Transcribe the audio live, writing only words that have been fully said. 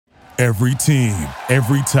Every team,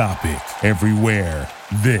 every topic, everywhere.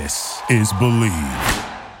 This is Believe.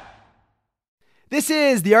 This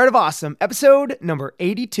is The Art of Awesome, episode number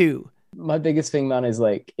 82. My biggest thing, man, is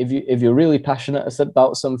like if you're really passionate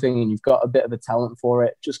about something and you've got a bit of a talent for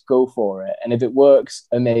it, just go for it. And if it works,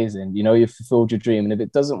 amazing. You know, you've fulfilled your dream. And if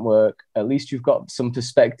it doesn't work, at least you've got some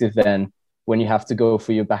perspective then when you have to go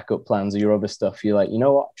for your backup plans or your other stuff. You're like, you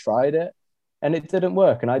know what, I tried it and it didn't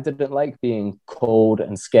work. And I didn't like being cold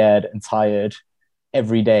and scared and tired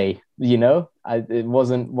every day. You know, it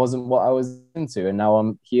wasn't what I was into. And now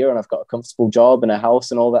I'm here and I've got a comfortable job and a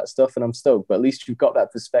house and all that stuff. And I'm stoked. But at least you've got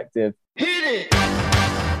that perspective. Hit it!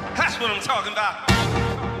 That's what I'm talking about.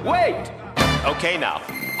 Wait! Okay, now,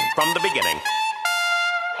 from the beginning.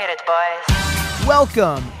 Hit it, boys.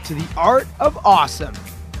 Welcome to The Art of Awesome.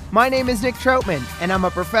 My name is Nick Troutman, and I'm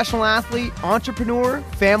a professional athlete, entrepreneur,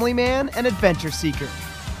 family man, and adventure seeker.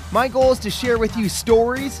 My goal is to share with you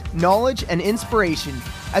stories, knowledge, and inspiration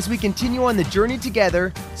as we continue on the journey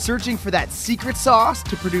together, searching for that secret sauce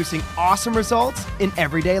to producing awesome results in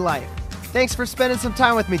everyday life. Thanks for spending some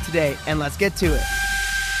time with me today, and let's get to it.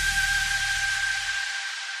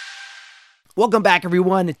 Welcome back,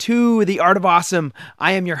 everyone, to The Art of Awesome.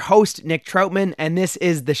 I am your host, Nick Troutman, and this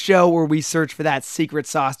is the show where we search for that secret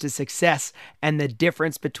sauce to success and the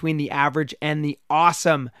difference between the average and the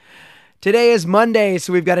awesome. Today is Monday,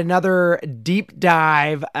 so we've got another deep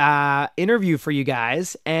dive interview for you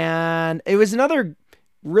guys, and it was another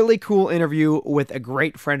really cool interview with a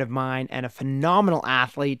great friend of mine and a phenomenal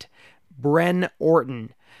athlete, Bren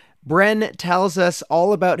Orton. Bren tells us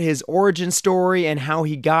all about his origin story and how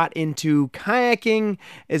he got into kayaking,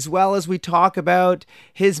 as well as we talk about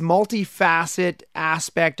his multifaceted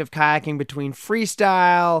aspect of kayaking between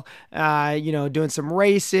freestyle, doing some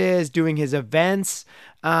races, doing his events,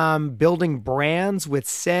 building brands with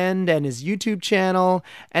Send and his YouTube channel.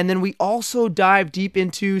 And then we also dive deep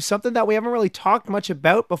into something that we haven't really talked much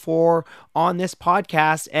about before on this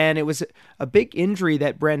podcast. And it was a big injury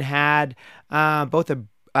that Bren had, both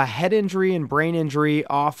a head injury and brain injury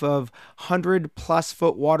off of 100+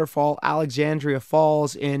 foot waterfall, Alexandria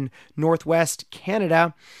Falls in Northwest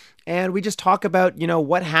Canada. And we just talk about,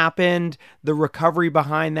 what happened, the recovery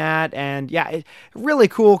behind that. And really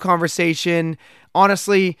cool conversation.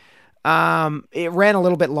 Honestly, it ran a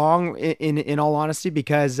little bit long in all honesty,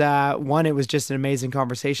 because one, it was just an amazing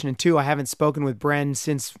conversation. And two, I haven't spoken with Bren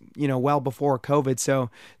since, well before COVID. So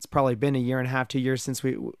it's probably been a year and a half, 2 years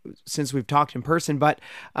since we've talked in person. But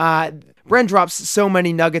Bren drops so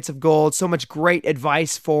many nuggets of gold, so much great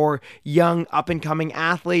advice for young up and coming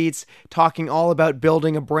athletes, talking all about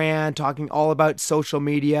building a brand, talking all about social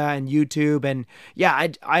media and YouTube. And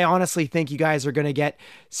I honestly think you guys are going to get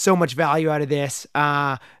so much value out of this.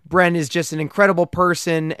 Bren is just an incredible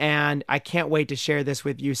person, and I can't wait to share this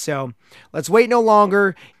with you. So let's wait no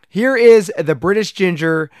longer. Here is the British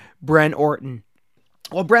Ginger, Bren Orton.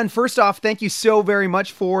 Well, Bren, first off, thank you so very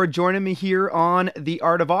much for joining me here on The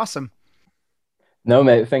Art of Awesome. No,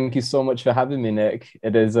 mate, thank you so much for having me, Nick.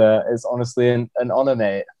 It's honestly an honor,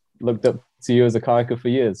 mate. Looked up to you as a kayaker for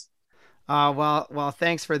years. Well,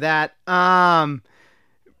 thanks for that. Bren,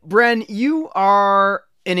 you are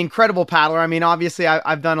an incredible paddler. I mean, obviously,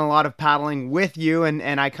 I've done a lot of paddling with you,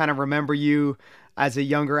 and I kind of remember you as a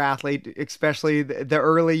younger athlete, especially the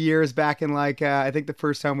early years back in I think the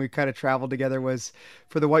first time we kind of traveled together was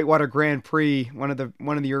for the Whitewater Grand Prix, one of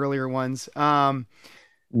the earlier ones. But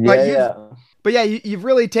you've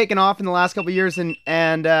really taken off in the last couple of years,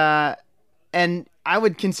 and I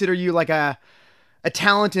would consider you like a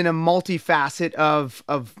talent in a multifacet of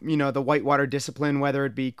the whitewater discipline, whether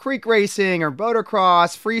it be creek racing or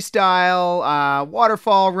motocross, freestyle,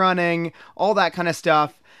 waterfall running, all that kind of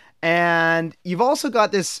stuff. And you've also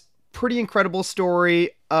got this pretty incredible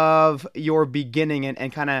story of your beginning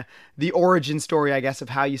and kind of the origin story, I guess, of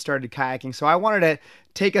how you started kayaking. So I wanted to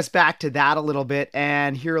take us back to that a little bit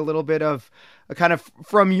and hear a little bit of kind of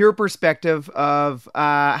from your perspective of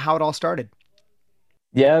how it all started.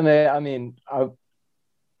 Yeah, mate. I mean,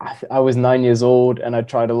 I was 9 years old and I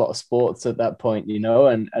tried a lot of sports at that point,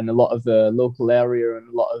 and a lot of the local area and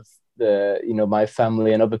a lot of the, my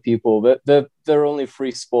family and other people, but they're only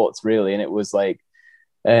three sports really. And it was like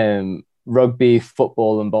rugby,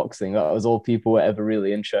 football and boxing. That was all people were ever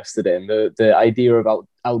really interested in. The idea of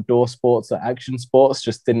outdoor sports or action sports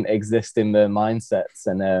just didn't exist in their mindsets.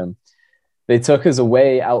 And they took us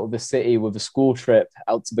away out of the city with a school trip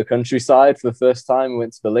out to the countryside for the first time. We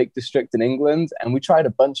went to the Lake District in England and we tried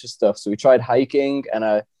a bunch of stuff. So we tried hiking and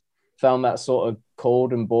I found that sort of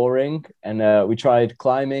cold and boring. And we tried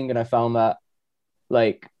climbing and I found that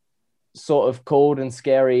like sort of cold and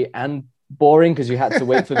scary and boring because you had to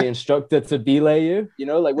wait for the instructor to belay you, you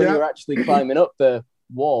know, like when you were actually climbing up the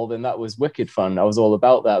wall, then that was wicked fun. I was all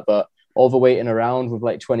about that. But all the waiting around with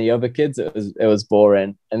like 20 other kids, it was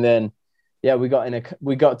boring. And then we got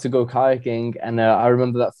to go kayaking, and I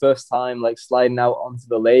remember that first time like sliding out onto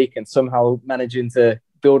the lake and somehow managing to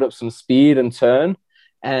build up some speed and turn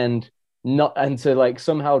and to like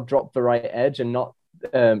somehow drop the right edge and not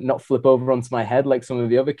flip over onto my head like some of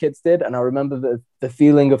the other kids did. And I remember the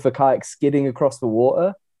feeling of the kayak skidding across the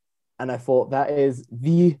water, and I thought, that is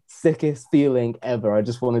the sickest feeling ever. I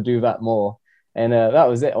just want to do that more. And that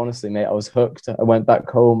was it, honestly, mate. I was hooked. I went back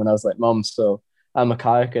home and I was like, Mom, so I'm a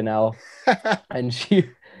kayaker now. and she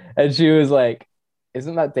was like,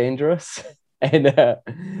 isn't that dangerous? And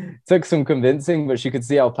took some convincing, but she could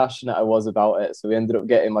see how passionate I was about it. So we ended up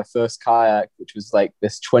getting my first kayak, which was like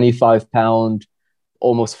this 25-pound,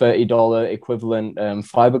 almost $30 equivalent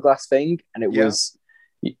fiberglass thing. And it was,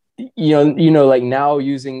 you know, like now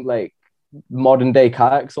using like modern day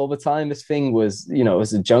kayaks all the time, this thing was, you know, it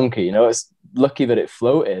was a junkie, you know, it's lucky that it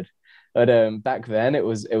floated. But back then it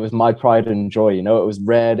was my pride and joy, you know. It was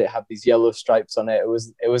red, it had these yellow stripes on it.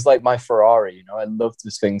 It was like my Ferrari, you know. I loved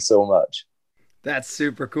this thing so much. That's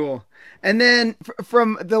super cool. And then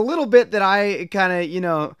from the little bit that I kind of, you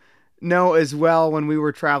know as well, when we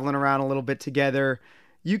were traveling around a little bit together,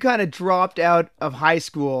 you kind of dropped out of high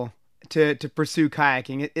school to pursue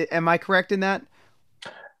kayaking. Am I correct in that?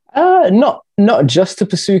 Not just to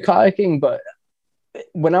pursue kayaking, but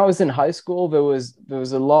when I was in high school, there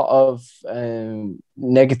was a lot of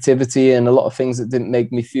negativity and a lot of things that didn't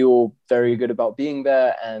make me feel very good about being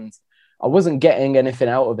there, and I wasn't getting anything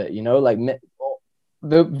out of it. You know, like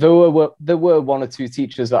there were one or two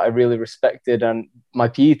teachers that I really respected, and my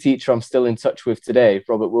PE teacher I'm still in touch with today,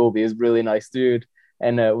 Robert Wilby, is a really nice dude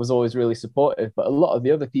and was always really supportive. But a lot of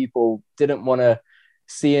the other people didn't want to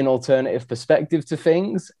see an alternative perspective to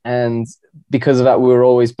things, and because of that we were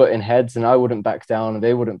always butting heads, and I wouldn't back down and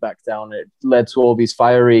they wouldn't back down. It led to all these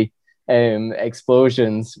fiery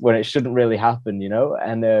explosions when it shouldn't really happen, you know.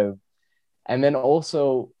 And then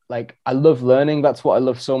also, like, I love learning. That's what I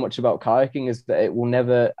love so much about kayaking, is that it will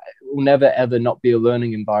never ever not be a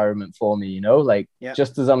learning environment for me, you know. Like,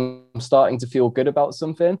 just as I'm starting to feel good about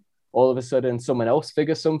something, all of a sudden someone else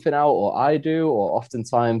figures something out, or I do, or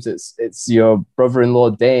oftentimes it's your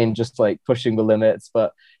brother-in-law Dane just like pushing the limits.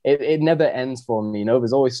 But it never ends for me, you know.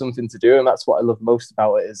 There's always something to do, and that's what I love most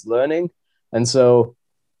about it, is learning. And so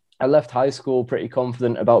I left high school pretty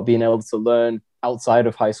confident about being able to learn outside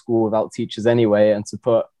of high school without teachers anyway, and to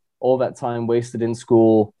put all that time wasted in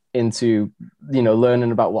school into, you know,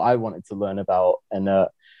 learning about what I wanted to learn about. And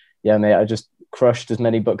mate, I just crushed as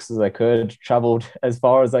many books as I could, traveled as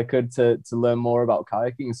far as I could to learn more about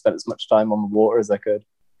kayaking, and spent as much time on the water as I could.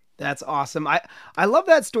 That's awesome. I love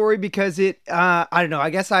that story because it, I don't know,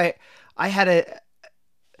 I guess I had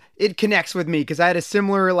it connects with me because I had a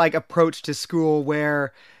similar like approach to school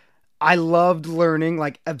where I loved learning,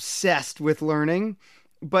 like obsessed with learning,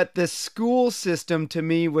 but the school system to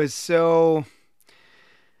me was so,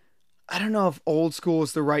 I don't know if old school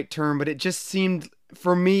is the right term, but it just seemed,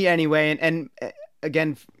 for me anyway, and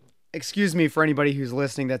again, excuse me for anybody who's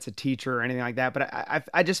listening that's a teacher or anything like that, but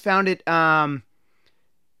I just found it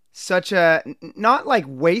such a, not like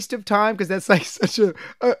waste of time, because that's like such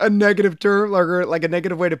a negative term, or like a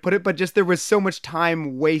negative way to put it, but just there was so much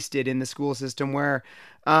time wasted in the school system where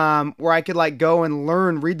I could like go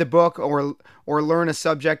and read the book or learn a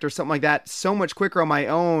subject or something like that so much quicker on my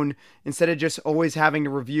own, instead of just always having to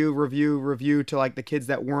review to like the kids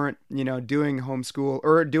that weren't, you know, doing homeschool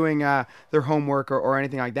or doing their homework or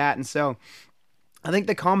anything like that. And so I think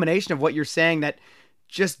the combination of what you're saying, that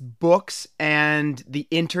just books and the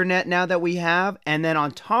internet now that we have, and then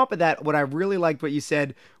on top of that, what I really liked what you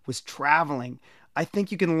said was traveling. I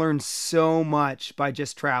think you can learn so much by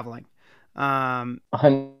just traveling.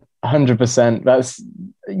 100%. That's,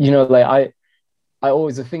 you know, like I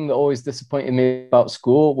always, the thing that always disappointed me about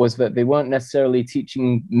school was that they weren't necessarily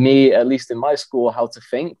teaching me, at least in my school, how to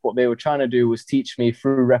think. What they were trying to do was teach me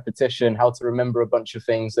through repetition how to remember a bunch of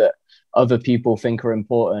things that other people think are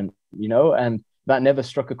important, you know, and that never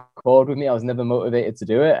struck a chord with me. I was never motivated to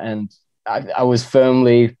do it, and I was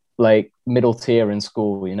firmly like middle tier in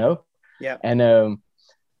school, you know. Yeah. And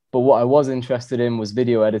but what I was interested in was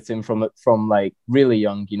video editing from like really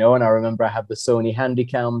young, you know. And I remember I had the Sony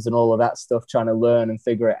Handycams and all of that stuff, trying to learn and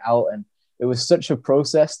figure it out. And it was such a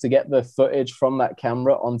process to get the footage from that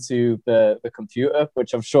camera onto the computer,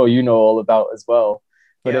 which I'm sure you know all about as well.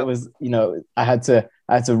 But It was, you know, I had to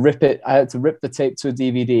I had to rip it. I had to rip the tape to a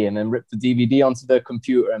DVD and then rip the DVD onto the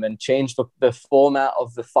computer and then change the format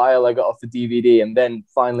of the file I got off the DVD. And then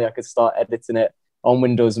finally I could start editing it on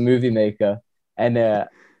Windows Movie Maker. And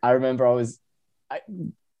I remember I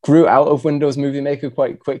grew out of Windows Movie Maker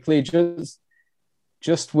quite quickly.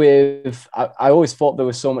 Just with, I always thought there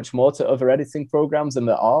was so much more to other editing programs than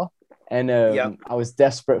there are. And I was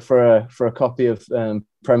desperate for a copy of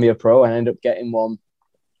Premiere Pro, and I ended up getting one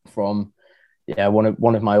from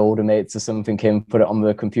one of my older mates or something came and put it on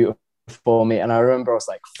the computer for me. And I remember I was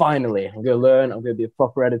like, finally, I'm going to learn. I'm going to be a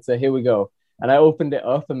proper editor. Here we go. And I opened it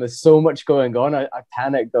up and there's so much going on. I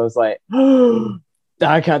panicked. I was like,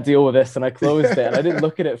 I can't deal with this. And I closed it and I didn't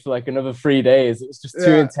look at it for like another 3 days. It was just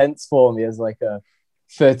too intense for me as like a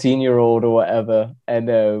 13-year-old or whatever.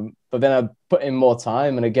 And but then I put in more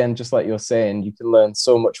time. And again, just like you're saying, you can learn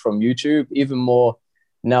so much from YouTube, even more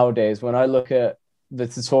nowadays. When I look at the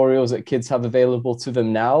tutorials that kids have available to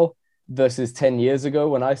them now versus 10 years ago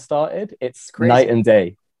when I started, it's crazy. Night and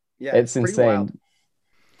day. Yeah, it's insane. Wild.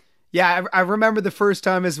 Yeah, I remember the first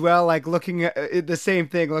time as well, like looking at the same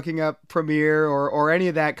thing, looking up Premiere or any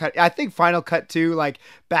of that cut. I think Final Cut too, like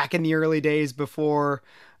back in the early days before,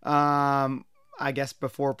 I guess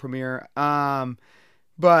before Premiere.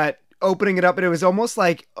 But opening it up, and it was almost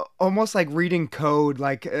like reading code,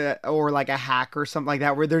 like or like a hack or something like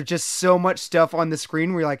that, where there's just so much stuff on the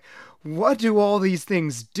screen where you're like, what do all these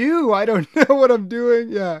things do? I don't know what I'm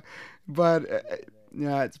doing. Yeah, but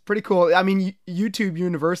yeah, it's pretty cool. I mean, YouTube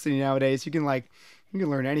University nowadays, you can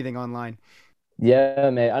learn anything online. Yeah,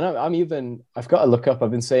 mate. I've got to look up. I've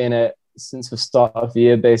been saying it since the start of the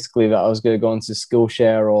year, basically, that I was going to go into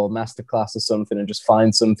Skillshare or Masterclass or something and just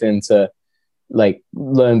find something to like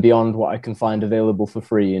learn beyond what I can find available for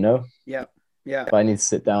free, you know? Yeah. Yeah. But I need to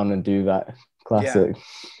sit down and do that. Classic.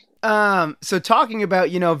 Yeah. So talking about,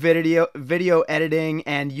 video editing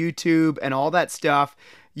and YouTube and all that stuff,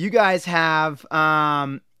 you guys have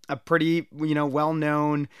a pretty,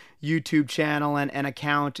 well-known YouTube channel and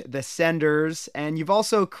account, The Senders, and you've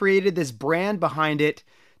also created this brand behind it,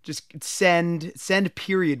 just send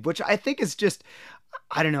period, which I think is just,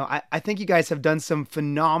 I don't know. I think you guys have done some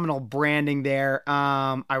phenomenal branding there.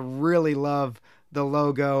 I really love the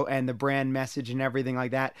logo and the brand message and everything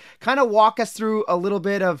like that. Kind of walk us through a little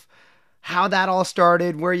bit of how that all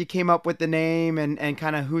started, where you came up with the name, and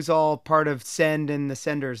kind of who's all part of Send and the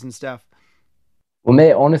Senders and stuff. Well,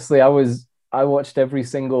 mate, honestly, I watched every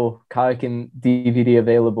single kayaking DVD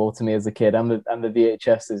available to me as a kid, and the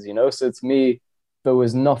VHSs, So to me, there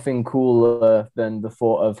was nothing cooler than the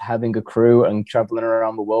thought of having a crew and traveling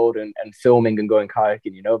around the world and filming and going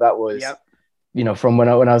kayaking. That was, from when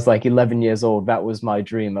I was like 11 years old, that was my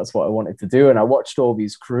dream. That's what I wanted to do. And I watched all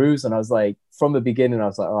these crews, and I was like, from the beginning, I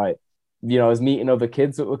was like, all right, I was meeting other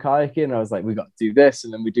kids that were kayaking, and I was like, we got to do this,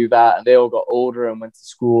 and then we do that. And they all got older and went to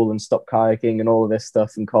school and stopped kayaking and all of this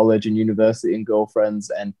stuff in college and university and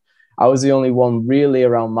girlfriends. And I was the only one really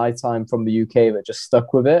around my time from the UK that just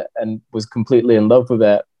stuck with it and was completely in love with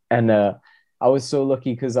it. And I was so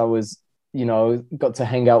lucky because I was, got to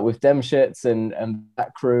hang out with them shits and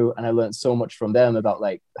that crew. And I learned so much from them about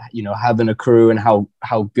like, having a crew and how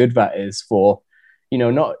good that is for,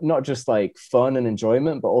 not just like fun and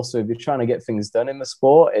enjoyment, but also if you're trying to get things done in the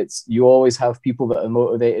sport, you always have people that are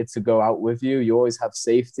motivated to go out with you. You always have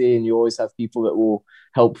safety, and you always have people that will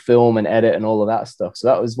help film and edit and all of that stuff. So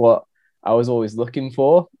that was what I was always looking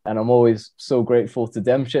for. And I'm always so grateful to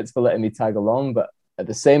them shits for letting me tag along. But at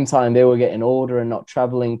the same time, they were getting older and not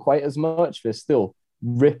traveling quite as much. They're still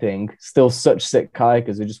ripping, still such sick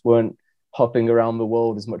kayakers. They just weren't hopping around the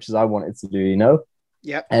world as much as I wanted to do,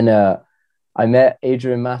 Yep. And I met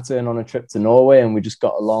Adrian Matten on a trip to Norway, and we just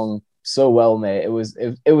got along so well, mate. It was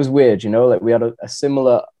weird, like we had a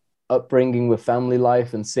similar upbringing with family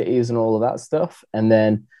life and cities and all of that stuff. And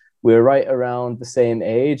then we were right around the same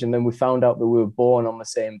age, and then we found out that we were born on the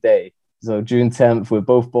same day. So June 10th, we're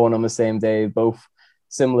both born on the same day, both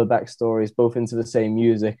similar backstories, both into the same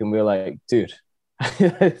music. And we were like, dude,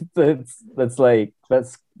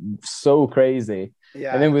 that's so crazy.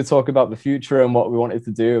 Yeah. And then we talk about the future and what we wanted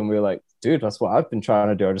to do. And we were like, dude, that's what I've been trying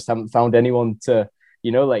to do. I just haven't found anyone to,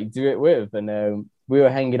 do it with. And we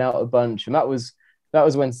were hanging out a bunch. And that was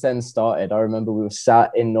when Sen started. I remember we were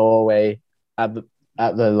sat in Norway at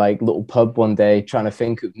the like little pub one day trying to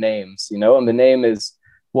think of names, and the name is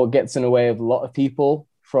what gets in the way of a lot of people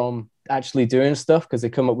from actually doing stuff, because they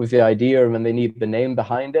come up with the idea and then they need the name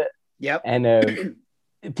behind it. Yep. And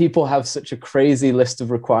people have such a crazy list of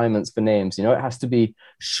requirements for names. It has to be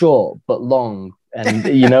short but long, and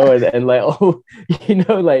and like, oh,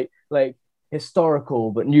 like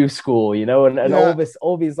historical but new school, you know, and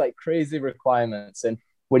all these like crazy requirements. And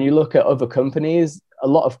when you look at other companies, a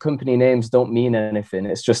lot of company names don't mean anything.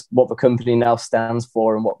 It's just what the company now stands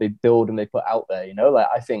for and what they build and they put out there, you know. Like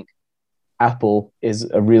I think Apple is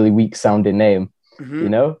a really weak sounding name, you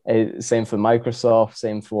know. Same for Microsoft,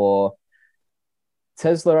 same for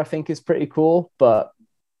Tesla. I think is pretty cool, but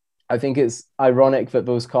I think it's ironic that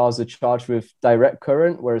those cars are charged with direct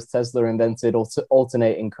current, whereas Tesla invented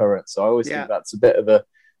alternating current. So I always think that's a bit of a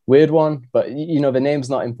weird one. But, you know, the name's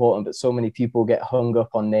not important, but so many people get hung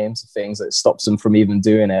up on names of things that stops them from even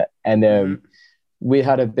doing it. And we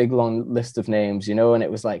had a big, long list of names, you know, and it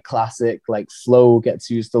was like classic, like Flow gets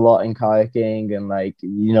used a lot in kayaking and like,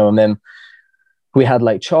 you know, and then we had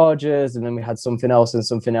like Chargers, and then we had something else, and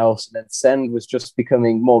then Send was just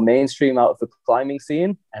becoming more mainstream out of the climbing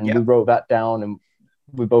scene. And we wrote that down, and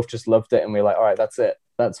we both just loved it. And we were like, all right, that's it.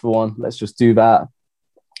 That's the one. Let's just do that.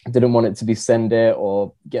 I didn't want it to be Send It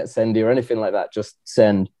or Get Sendy or anything like that. Just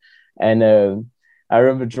Send. And I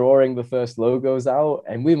remember drawing the first logos out,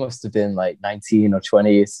 and we must have been like 19 or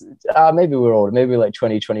 20. Maybe we were older, maybe like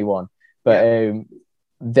 20, 21. But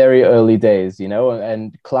very early days, you know,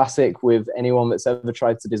 and classic with anyone that's ever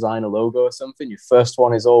tried to design a logo or something, your first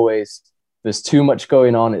one is always, there's too much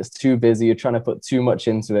going on, it's too busy, you're trying to put too much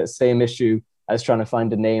into it. Same issue as trying to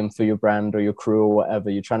find a name for your brand or your crew or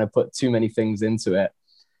whatever. You're trying to put too many things into it.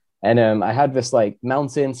 And I had this like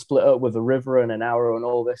mountain split up with a river and an arrow and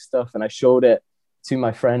all this stuff, and I showed it to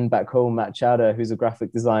my friend back home, Matt Chadder, who's a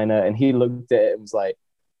graphic designer, and he looked at it and was like,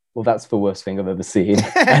 well, that's the worst thing I've ever seen.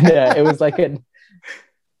 And it was like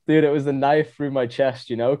dude, it was a knife through my chest,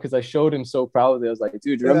 you know, because I showed him so proudly. I was like,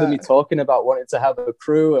 dude, remember me talking about wanting to have a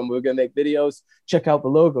crew and we were going to make videos? Check out the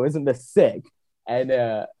logo. Isn't this sick? And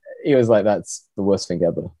he was like, that's the worst thing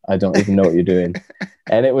ever. I don't even know what you're doing.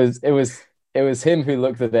 And it was him who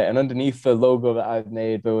looked at it. And underneath the logo that I've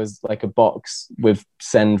made, there was like a box with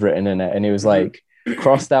Send written in it. And he was like,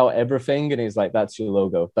 crossed out everything. And he's like, that's your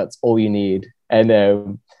logo. That's all you need.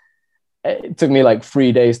 And it took me like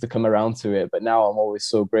 3 days to come around to it, but now I'm always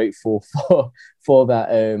so grateful for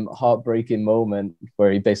that heartbreaking moment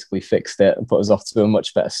where he basically fixed it and put us off to a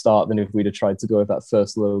much better start than if we'd have tried to go with that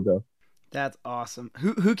first logo. That's awesome.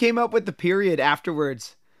 Who came up with the period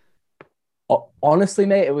afterwards? Honestly,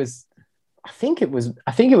 mate, I think it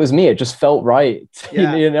was me. It just felt right.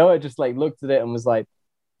 You know, I just like looked at it and was like,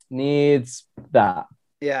 needs that.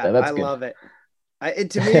 Yeah, I love it.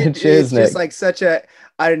 To me, it's Cheers, just Nick. like such a,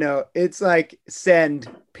 I don't know. It's like send,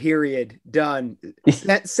 period, done.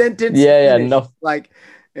 Sentence. Yeah,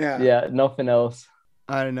 nothing else.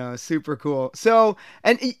 I don't know. Super cool. So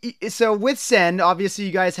with Send, obviously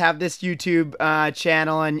you guys have this YouTube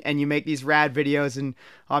channel and you make these rad videos, and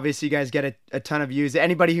obviously you guys get a ton of views.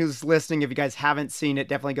 Anybody who's listening, if you guys haven't seen it,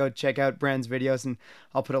 definitely go check out Bren's videos, and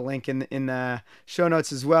I'll put a link in the show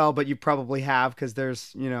notes as well, but you probably have, because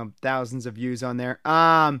there's, you know, thousands of views on there.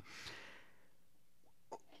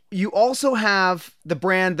 You also have the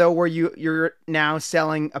brand though, where you're now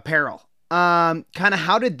selling apparel. Kind of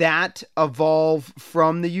how did that evolve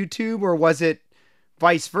from the YouTube, or was it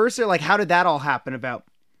vice versa? Like, how did that all happen about?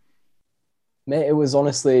 Mate, it was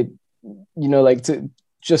honestly, you know, like to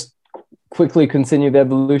just quickly continue the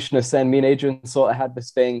evolution of Send. Me and Adrian sort of had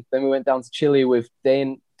this thing. Then we went down to Chile with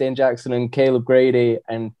Dane Jackson and Caleb Grady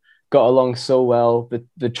and got along so well.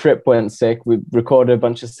 The trip went sick. We recorded a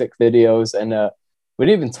bunch of sick videos, and we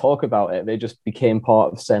didn't even talk about it. They just became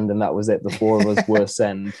part of Send, and that was it. The four of us were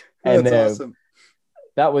Send. And that's awesome.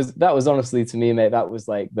 That was honestly, to me, mate, that was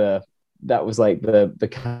like the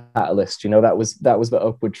catalyst, you know. That was the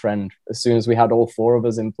upward trend. As soon as we had all four of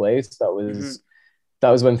us in place, that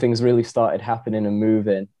was when things really started happening and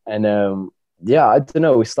moving. And I don't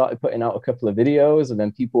know, we started putting out a couple of videos, and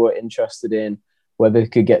then people were interested in whether they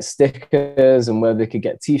could get stickers and whether they could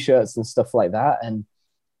get t-shirts and stuff like that. And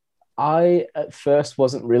I at first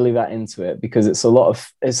wasn't really that into it, because it's a lot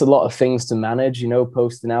of things to manage, you know,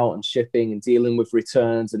 posting out and shipping and dealing with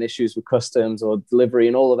returns and issues with customs or delivery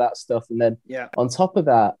and all of that stuff. And then on top of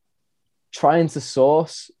that, trying to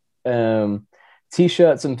source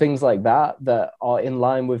t-shirts and things like that are in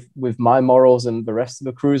line with my morals and the rest of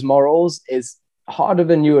the crew's morals is harder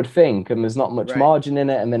than you would think. And there's not much margin in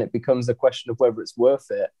it. And then it becomes a question of whether it's worth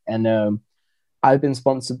it. And I've been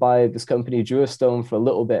sponsored by this company, Jewelstone, for a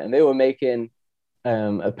little bit, and they were making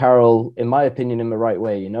apparel, in my opinion, in the right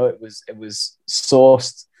way. You know, it was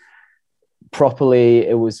sourced properly.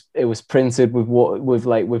 It was printed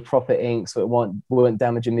with proper ink, so it weren't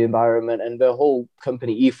damaging the environment. And the whole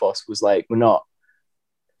company ethos was like, we're not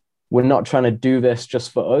we're not trying to do this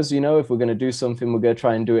just for us, you know. If we're going to do something, we're going to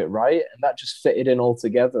try and do it right. And that just fitted in all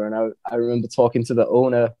together. And I remember talking to the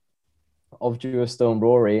owner of Duostone,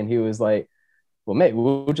 Rory, and he was like, well, mate,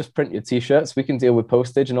 we'll just print your t-shirts. We can deal with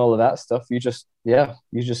postage and all of that stuff. You just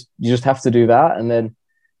have to do that. And then,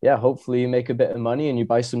 yeah, hopefully you make a bit of money and you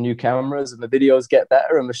buy some new cameras and the videos get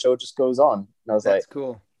better and the show just goes on. And I was That's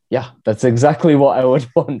cool. Yeah, that's exactly what I would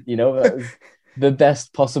want. You know, that was the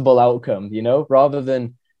best possible outcome, you know, rather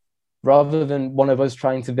than one of us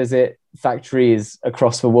trying to visit factories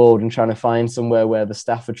across the world and trying to find somewhere where the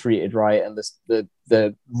staff are treated right and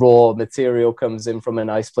the raw material comes in from a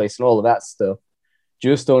nice place and all of that stuff.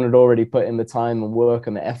 Duostone had already put in the time and work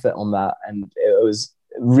and the effort on that. And it was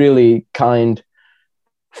really kind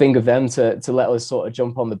thing of them to let us sort of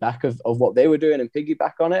jump on the back of what they were doing and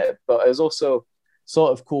piggyback on it. But it was also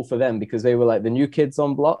sort of cool for them because they were like the new kids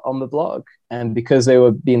on the block, and because they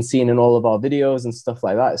were being seen in all of our videos and stuff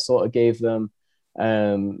like that, it sort of gave them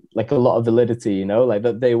like a lot of validity, you know, like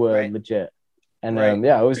that they were legit. And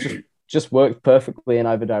yeah, it was just worked perfectly in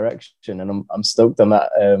either direction, and I'm stoked on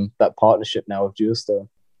that partnership now with Duostone.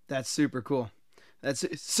 That's super cool. That's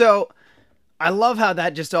so. I love how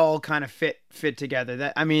that just all kind of fit together.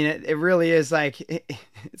 That, I mean, it really is like,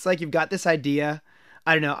 it's like you've got this idea.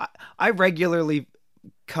 I don't know. I regularly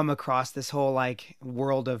come across this whole like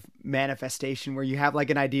world of manifestation where you have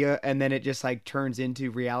like an idea and then it just like turns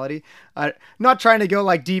into reality. Not trying to go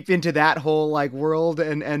like deep into that whole like world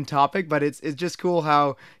and topic, but it's just cool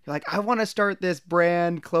how you're like, I want to start this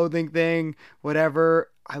brand clothing thing,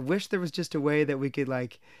 whatever. I wish there was just a way that we could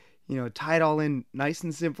like, you know, tie it all in nice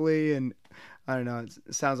and simply. And I don't know.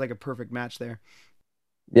 It sounds like a perfect match there.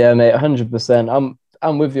 Yeah, mate, 100%.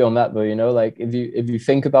 I'm with you on that though. You know, like if you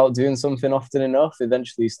think about doing something often enough,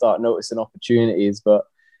 eventually you start noticing opportunities. But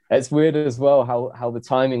it's weird as well how the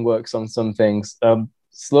timing works on some things.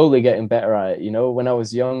 Slowly getting better at it. You know, when I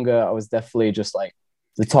was younger, I was definitely just like,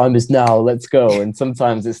 the time is now, let's go. And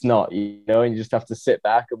sometimes it's not, you know, and you just have to sit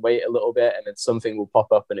back and wait a little bit, and then something will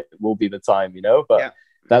pop up and it will be the time, you know. But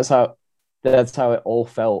that's how it all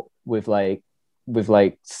felt with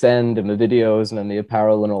Send and the videos and then the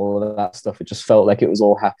apparel and all of that stuff. It just felt like it was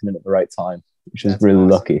all happening at the right time, which is really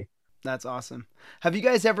lucky. That's awesome. Have you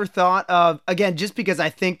guys ever thought of, again, just because I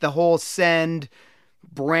think the whole Send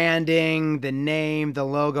branding, the name, the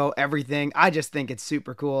logo, everything, I just think it's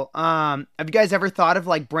super cool. Have you guys ever thought of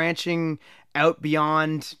like branching out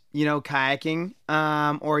beyond, you know, kayaking?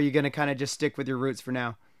 Or are you going to kind of just stick with your roots for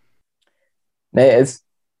now?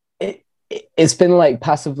 It's been like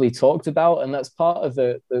passively talked about, and that's part of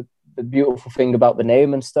the beautiful thing about the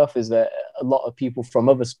name and stuff, is that a lot of people from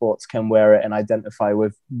other sports can wear it and identify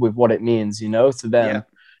with what it means, you know, to them. Yeah.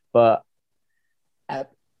 But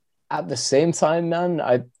at the same time, man,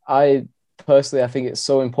 I personally, I think it's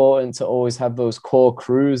so important to always have those core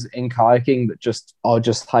crews in kayaking that just are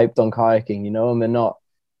just hyped on kayaking, you know, and they're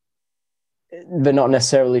not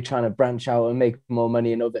necessarily trying to branch out and make more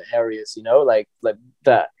money in other areas, you know, like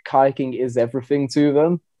that kayaking is everything to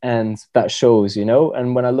them, and that shows, you know.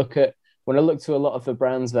 And when I look to a lot of the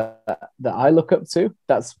brands that I look up to,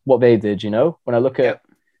 that's what they did, you know. When I look at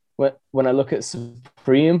when I look at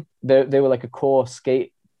Supreme, they were like a core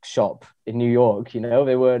skate shop in New York, you know.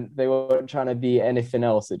 They weren't trying to be anything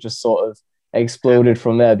else. It just sort of exploded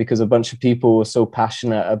from there because a bunch of people were so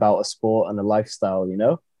passionate about a sport and a lifestyle, you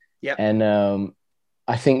know. Yeah. And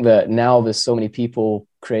I think that now there's so many people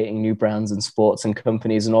creating new brands and sports and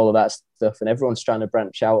companies and all of that stuff, and everyone's trying to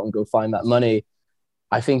branch out and go find that money.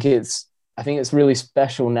 I think it's really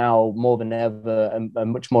special now more than ever, and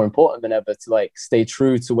much more important than ever, to like stay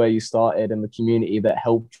true to where you started and the community that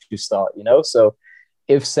helped you start, you know. So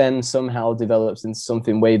if Sen somehow develops into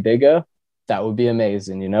something way bigger, that would be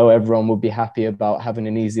amazing, you know. Everyone would be happy about having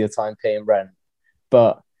an easier time paying rent.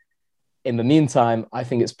 But in the meantime, I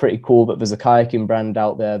think it's pretty cool that there's a kayaking brand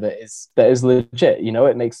out there that is legit. You know,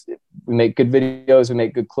 we make good videos, we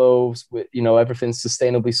make good clothes, you know, everything's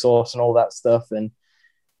sustainably sourced and all that stuff. And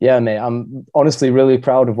yeah, mate, I'm honestly really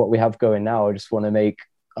proud of what we have going now. I want to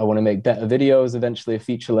make better videos, eventually a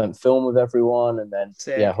feature-length film with everyone, and then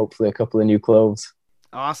hopefully a couple of new clothes.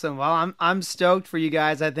 Awesome. Well, I'm stoked for you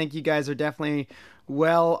guys. I think you guys are definitely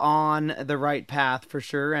well on the right path for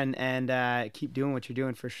sure, and keep doing what you're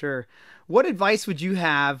doing for sure. What advice would you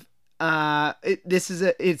have?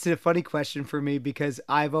 It's a funny question for me because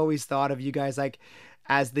I've always thought of you guys like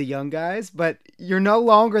as the young guys, but you're no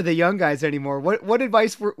longer the young guys anymore. What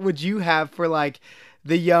advice would you have for like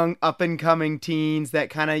the young up and coming teens that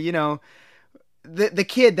kind of, you know, the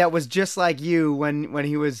kid that was just like you when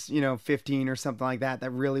he was, you know, 15 or something like that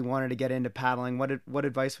really wanted to get into paddling? What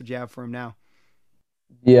advice would you have for him now?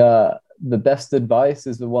 The best advice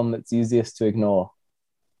is the one that's easiest to ignore,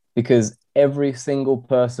 because every single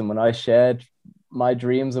person, when I shared my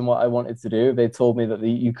dreams and what I wanted to do, they told me that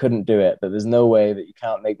you couldn't do it, that there's no way, that you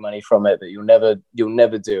can't make money from it, that you'll never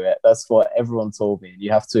do it. That's what everyone told me. And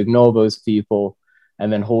you have to ignore those people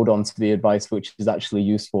and then hold on to the advice which is actually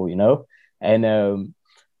useful, you know? And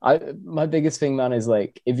my biggest thing, man, is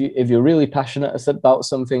like, if you're really passionate about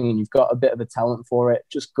something and you've got a bit of a talent for it,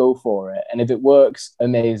 just go for it. And if it works,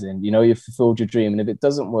 amazing, you know, you've fulfilled your dream. And if it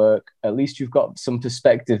doesn't work, at least you've got some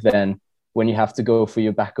perspective then when you have to go for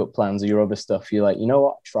your backup plans or your other stuff. You're like, you know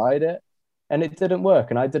what, I tried it and it didn't work.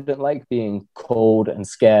 And I didn't like being cold and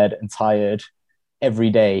scared and tired every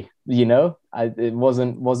day, you know. It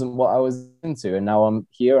wasn't what I was into, and now I'm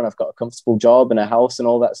here and I've got a comfortable job and a house and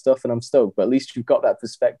all that stuff, and I'm stoked. But at least you've got that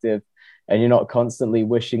perspective and you're not constantly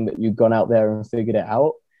wishing that you'd gone out there and figured it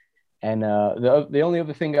out. And the only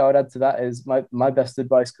other thing I would add to that is my best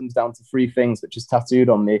advice comes down to three things, which is tattooed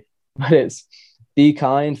on me. But it's be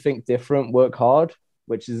kind, think different, work hard,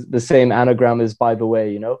 which is the same anagram as by the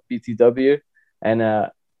way, you know, BTW. And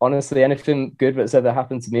honestly, anything good that's ever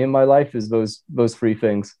happened to me in my life is those three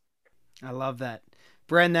things. I love that.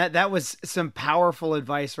 Bren, that was some powerful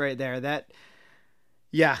advice right there.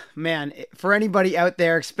 Yeah, man, for anybody out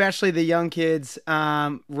there, especially the young kids,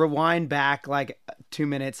 rewind back like 2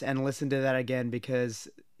 minutes and listen to that again, because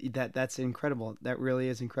that's incredible. That really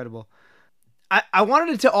is incredible. I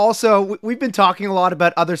wanted to also, we've been talking a lot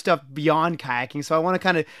about other stuff beyond kayaking, so I want to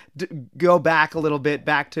kind of go back a little bit,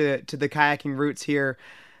 back to the kayaking roots here.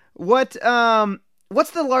 What's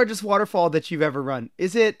the largest waterfall that you've ever run?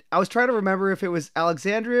 I was trying to remember if it was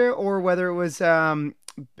Alexandria or whether it was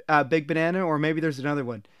Big Banana, or maybe there's another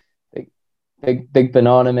one. Big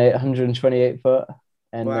Banana, mate, 128 foot.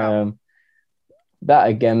 And wow. That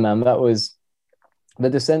again, man, that was the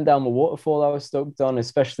descent down the waterfall I was stoked on,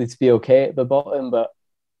 especially to be okay at the bottom. But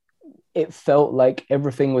it felt like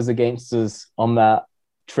everything was against us on that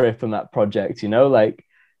trip and that project, you know, like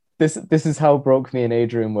this is how broke me and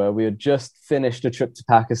Adrian were. We had just finished a trip to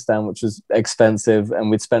Pakistan, which was expensive,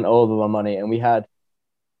 and we'd spent all of our money. And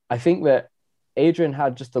I think that Adrian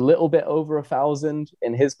had just a little bit over 1,000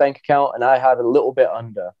 in his bank account, and I had a little bit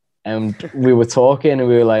under. And we were talking, and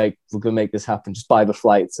we were like, "We're gonna make this happen. Just buy the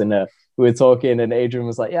flights." And we were talking, and Adrian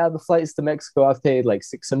was like, "Yeah, the flights to Mexico, I've paid like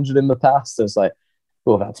 600 in the past." I was like,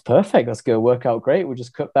 "Well, that's perfect. That's gonna work out great. We'll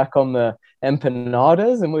just cut back on the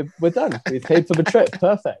empanadas, and we're done. We've paid for the trip.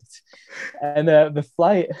 Perfect." And the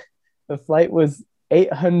flight was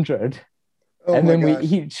 800, and then we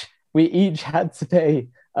each had to pay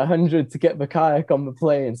 100 to get the kayak on the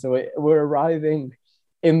plane. So we're arriving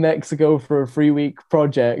in Mexico for a 3-week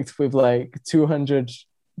project with like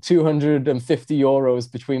 250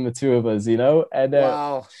 euros between the two of us, you know? And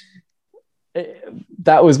wow.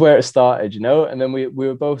 That was where it started, you know? And then we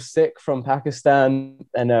were both sick from Pakistan,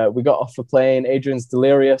 and we got off the plane. Adrian's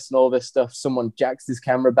delirious and all this stuff. Someone jacks his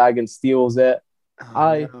camera bag and steals it.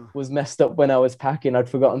 I was messed up when I was packing. I'd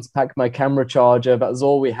forgotten to pack my camera charger. That was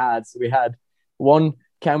all we had. So we had one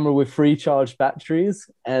camera with 3 charged batteries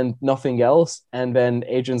and nothing else. And then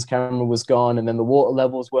Adrian's camera was gone, and then the water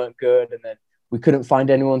levels weren't good. And then we couldn't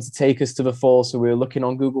find anyone to take us to the fall. So we were looking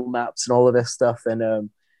on Google Maps and all of this stuff.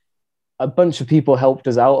 And a bunch of people helped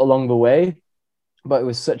us out along the way. But it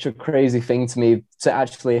was such a crazy thing to me to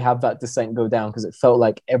actually have that descent go down, because it felt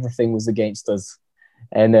like everything was against us.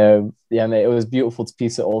 And yeah, mate, it was beautiful to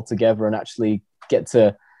piece it all together and actually get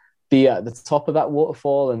to be at the top of that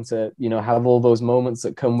waterfall, and to, you know, have all those moments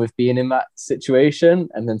that come with being in that situation,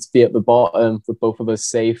 and then to be at the bottom with both of us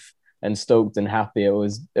safe and stoked and happy. It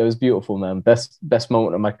was beautiful, man. Best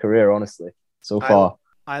moment of my career, honestly, so far.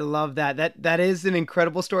 I love that. That is an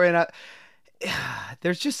incredible story, and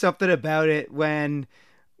there's just something about it when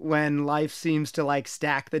life seems to like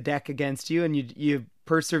stack the deck against you, and you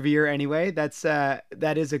persevere anyway.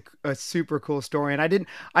 That is a super cool story. And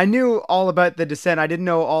I knew all about the descent. I didn't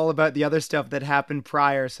know all about the other stuff that happened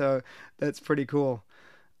prior. So that's pretty cool.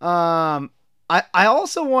 I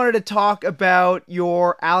also wanted to talk about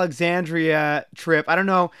your Alexandria trip. I don't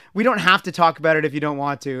know. We don't have to talk about it if you don't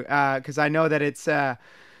want to, because I know that it's an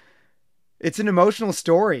emotional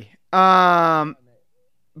story.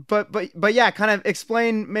 But yeah, kind of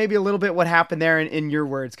explain maybe a little bit what happened there in your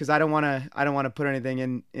words, because I don't want to put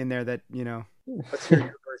anything in there that, you know.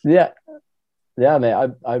 Yeah,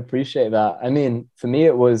 mate, I appreciate that. I mean, for me,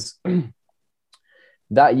 it was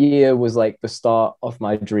that year was like the start of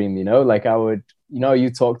my dream, you know. Like you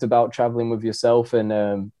talked about traveling with yourself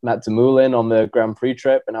and Matt Demoulin on the Grand Prix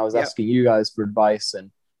trip, and I was asking you guys for advice,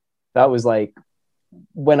 and that was like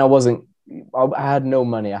when I wasn't I had no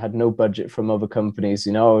money. I had no budget from other companies.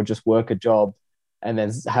 You know, I would just work a job and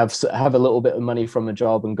then have a little bit of money from a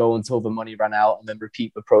job and go until the money ran out and then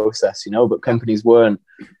repeat the process. You know, but companies weren't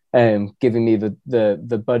giving me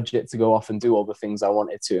the budget to go off and do all the things I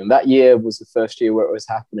wanted to. And that year was the first year where it was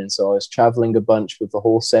happening. So I was traveling a bunch with the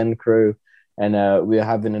whole Send crew, and we were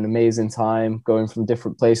having an amazing time going from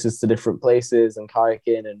different places to different places and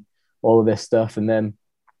kayaking and all of this stuff. And then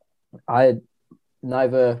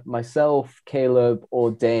neither myself, Caleb,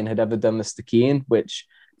 or Dane had ever done the skiing, which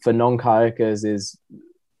for non-kayakers is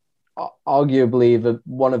arguably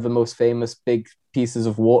one of the most famous big pieces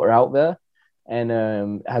of water out there,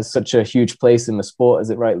 and has such a huge place in the sport, as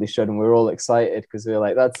it rightly should. And we were all excited because we were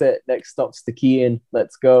like, that's it, next stop skiing,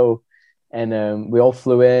 let's go. And we all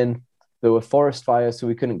flew in. There were forest fires, so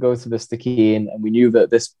we couldn't go to the skiing, and we knew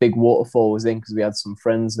that this big waterfall was in because we had some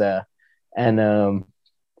friends there. And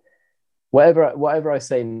whatever I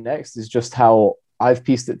say next is just how I've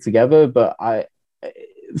pieced it together, but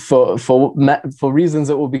for reasons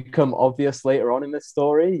that will become obvious later on in this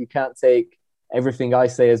story, you can't take everything I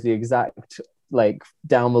say as the exact like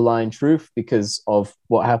down the line truth because of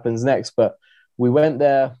what happens next. But we went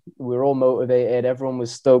there, we were all motivated, everyone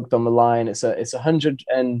was stoked on the line. It's a 100,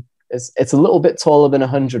 and it's a little bit taller than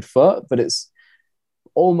 100 foot, but it's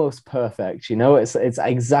almost perfect. You know, it's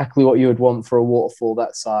exactly what you would want for a waterfall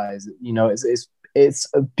that size. You know, it's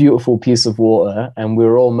a beautiful piece of water, and we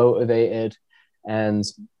were all motivated, and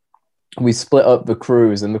we split up the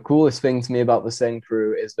crews. And the coolest thing to me about the Send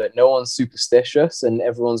crew is that no one's superstitious and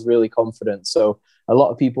everyone's really confident. So a lot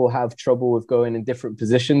of people have trouble with going in different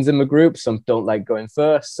positions in the group. Some don't like going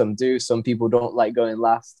first, some do. Some people don't like going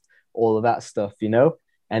last, all of that stuff, you know?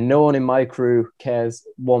 And no one in my crew cares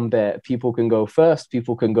one bit. People can go first,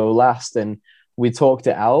 people can go last. And we talked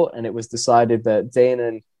it out, and it was decided that Dane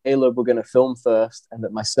and Caleb were going to film first, and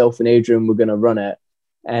that myself and Adrian were going to run it.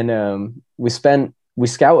 And we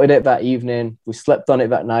scouted it that evening. We slept on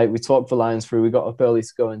it that night. We talked the lines through. We got up early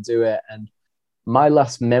to go and do it. And my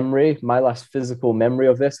last physical memory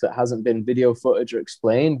of this that hasn't been video footage or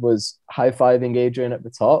explained was high-fiving Adrian at the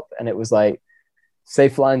top. And it was like,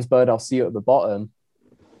 safe lines, bud, I'll see you at the bottom.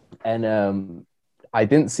 And I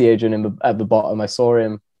didn't see Adrian at the bottom. I saw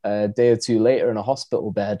him a day or two later in a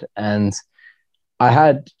hospital bed. And I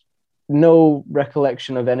had no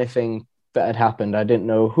recollection of anything that had happened. I didn't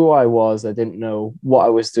know who I was. I didn't know what I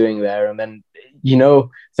was doing there. And then, you know,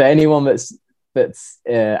 for anyone that's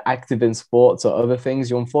active in sports or other things,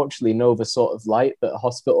 you unfortunately know the sort of light that a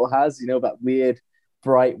hospital has, you know, that weird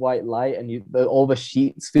bright white light, and all the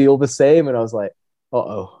sheets feel the same. And I was like,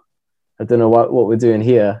 uh-oh, I don't know what we're doing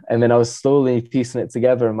here. And then I was slowly piecing it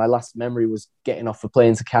together, and my last memory was getting off the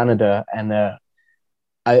plane to Canada. And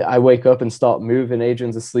I wake up and start moving.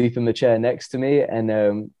 Adrian's asleep in the chair next to me, and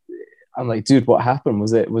I'm like, dude, what happened?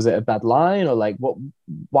 Was it a bad line, or like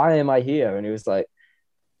why am I here? And he was like,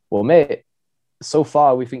 well, mate, so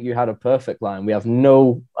far we think you had a perfect line. We have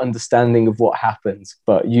no understanding of what happened,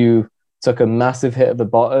 but you took a massive hit at the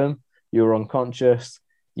bottom. You were unconscious.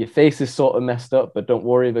 Your face is sort of messed up, but don't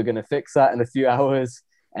worry, we're going to fix that in a few hours.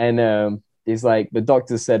 And he's like, the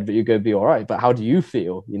doctor said that you're going to be all right, but how do you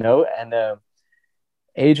feel? You know? And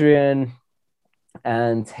Adrian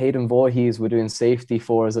and Hayden Voorhees were doing safety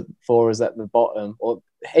for us at the bottom. Or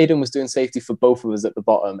Hayden was doing safety for both of us at the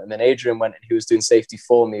bottom. And then Adrian went and he was doing safety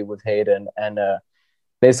for me with Hayden. And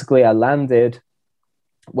basically I landed,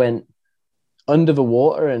 went under the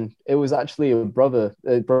water, and it was actually a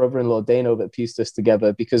brother-in-law, Dano, that pieced us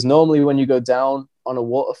together, because normally when you go down on a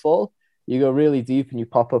waterfall, you go really deep and you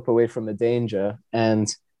pop up away from the danger. And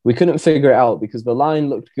we couldn't figure it out because the line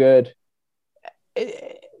looked good.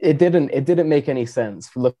 It didn't make any sense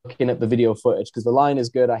for looking at the video footage, because the line is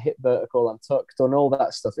good. I hit vertical, I'm tucked on, all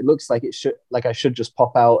that stuff. It looks like I should just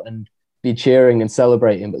pop out and be cheering and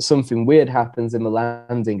celebrating, but something weird happens in the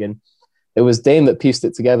landing. And it was Dane that pieced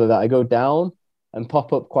it together that I go down and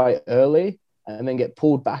pop up quite early and then get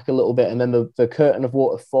pulled back a little bit. And then the curtain of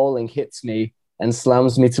water falling hits me and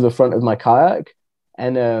slams me to the front of my kayak.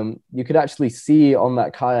 And you could actually see on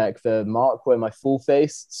that kayak the mark where my full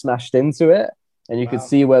face smashed into it. And you could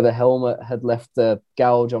see where the helmet had left the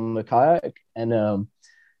gouge on the kayak. And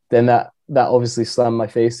then that obviously slammed my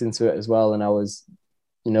face into it as well. And I was,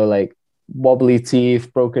 you know, like wobbly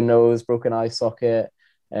teeth, broken nose, broken eye socket.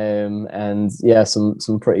 And yeah, some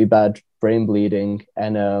pretty bad brain bleeding.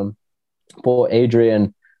 And poor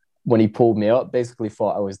Adrian, when he pulled me up, basically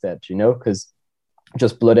thought I was dead, you know, because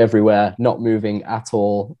just blood everywhere, not moving at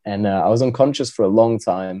all. And I was unconscious for a long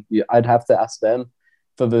time. I'd have to ask them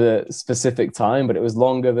for the specific time, but it was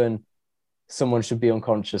longer than someone should be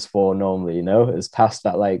unconscious for normally, you know. It's past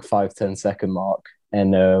that like 5-10 second mark.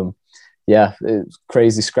 And yeah, it's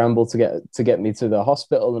crazy scramble to get me to the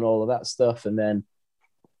hospital and all of that stuff. And then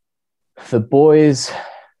the boys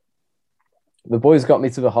got me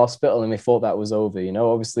to the hospital and they thought that was over, you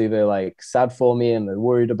know. Obviously they're like sad for me and they're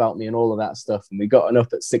worried about me and all of that stuff. And we got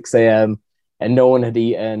up at 6 a.m. and no one had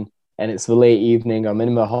eaten, and it's the late evening. I'm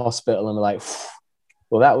in the hospital and we're like,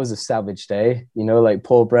 well, that was a savage day, you know, like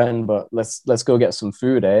poor Bren, but let's go get some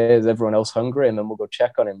food, eh? Is everyone else hungry? And then we'll go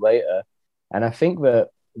check on him later. And I think that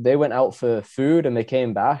they went out for food and they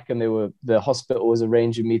came back and the hospital was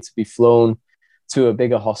arranging me to be flown to a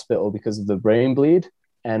bigger hospital because of the brain bleed.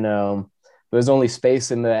 And there was only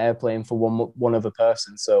space in the airplane for one other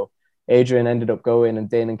person. So Adrian ended up going, and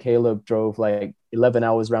Dane and Caleb drove like 11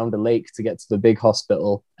 hours around the lake to get to the big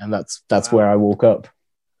hospital. And that's wow. Where I woke up.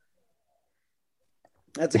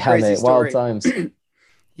 That's a crazy story. Wild times.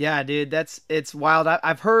 Yeah, dude, it's wild.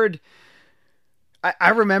 I've heard, I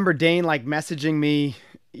remember Dane like messaging me,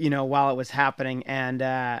 you know, while it was happening, and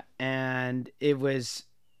it was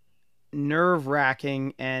nerve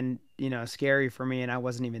wracking and, you know, scary for me. And I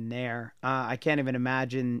wasn't even there. I can't even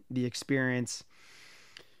imagine the experience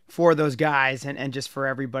for those guys and just for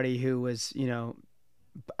everybody who was, you know,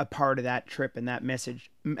 a part of that trip and that mission.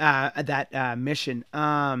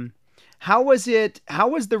 How was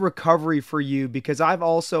the recovery for you? Because I've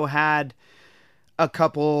also had a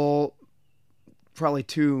couple, probably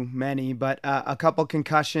too many, but a couple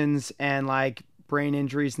concussions and like brain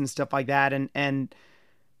injuries and stuff like that. And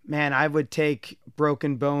man, I would take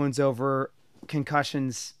broken bones over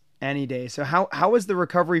concussions any day. So how was the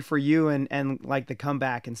recovery for you and like the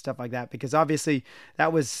comeback and stuff like that? Because obviously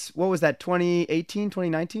that was, what was that? 2018,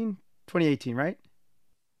 2019, 2018, right?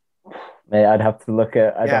 Mate, I'd have to look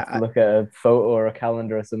at a photo or a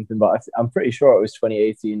calendar or something, but I'm pretty sure it was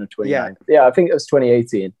 2018 or 2019. Yeah, I think it was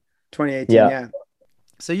 2018. 2018, yeah.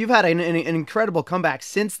 So you've had an incredible comeback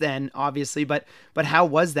since then, obviously, but how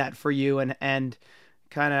was that for you? And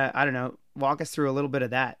kind of, I don't know, walk us through a little bit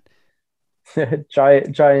of that.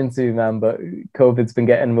 Trying to, man, but COVID's been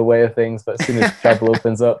getting in the way of things. But as soon as travel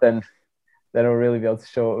opens up, then I'll really be able to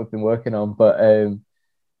show what we've been working on. But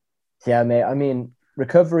yeah, mate, I mean,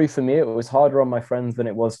 recovery for me, it was harder on my friends than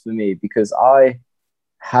it was for me because I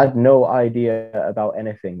had no idea about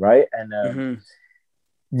anything, right? And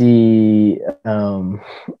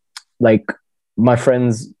like my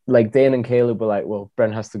friends, like Dane and Caleb were like, well,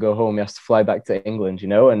 Bren has to go home. He has to fly back to England, you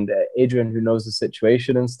know? And Adrian, who knows the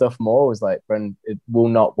situation and stuff more, was like, Bren will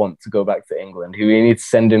not want to go back to England. We need to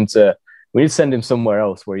send him somewhere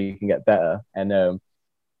else where he can get better. And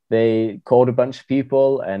they called a bunch of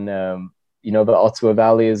people, and you know, the Ottawa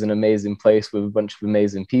Valley is an amazing place with a bunch of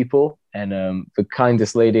amazing people. And the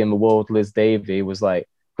kindest lady in the world, Liz Davey, was like,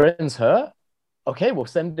 Bren's hurt? Okay, we'll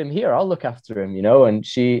send him here. I'll look after him, you know? And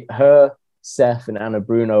her, Seth and Anna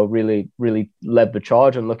Bruno really, really led the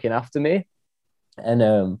charge on looking after me. And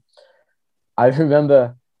I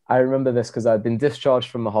remember this because I'd been discharged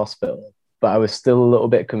from the hospital, but I was still a little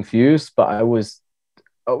bit confused, but I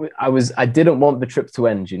didn't want the trip to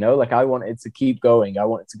end, you know, like I wanted to keep going. I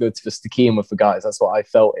wanted to go to the Stikine with the guys. That's what I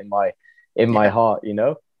felt in my heart, you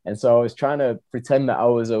know? And so I was trying to pretend that I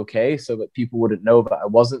was okay so that people wouldn't know that I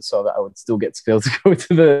wasn't, so that I would still get to be able to go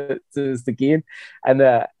to the Stikine.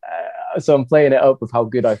 And so I'm playing it up with how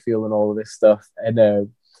good I feel and all of this stuff. And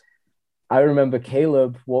I remember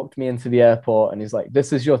Caleb walked me into the airport and he's like,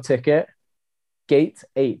 this is your ticket. Gate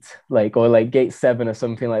 8, or gate 7 or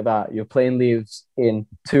something like that. Your plane leaves in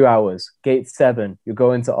 2 hours. Gate 7, you're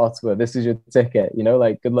going to Ottawa. This is your ticket, you know,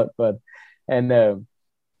 like, good luck, bud. And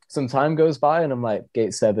some time goes by and I'm like,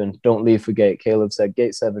 gate 7, don't leave for gate. Caleb said,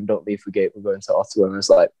 gate 7, don't leave for gate. We're going to Ottawa. And I was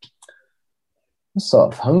like, I'm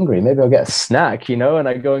sort of hungry. Maybe I'll get a snack, you know? And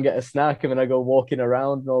I go and get a snack and then I go walking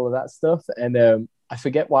around and all of that stuff. And I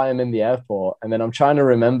forget why I'm in the airport. And then I'm trying to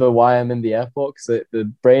remember why I'm in the airport because the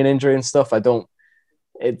brain injury and stuff,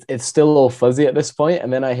 it's still all fuzzy at this point.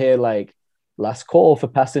 And then I hear like last call for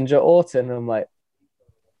passenger Orton. And I'm like,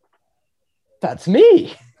 that's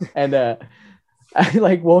me. And I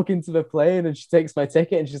like walk into the plane and she takes my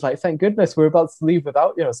ticket and she's like, thank goodness we're about to leave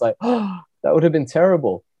without you. I was like, oh, that would have been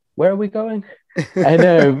terrible. Where are we going?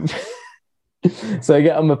 And so I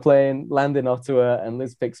get on the plane, land in Ottawa, and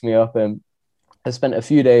Liz picks me up. And I spent a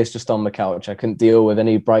few days just on the couch. I couldn't deal with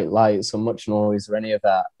any bright lights or much noise or any of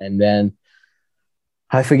that. And then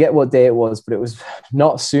I forget what day it was, but it was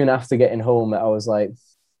not soon after getting home that I was like,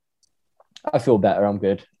 I feel better. I'm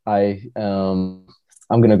good. I'm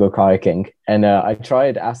going to go kayaking. And I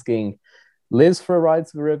tried asking Liz for a ride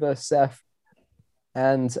to the river, Seth,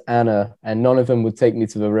 and Anna, and none of them would take me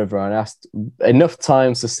to the river. And I asked enough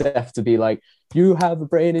times for Seth to be like, you have a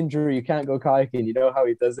brain injury, you can't go kayaking. You know how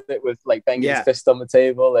he does it with like banging his fist on the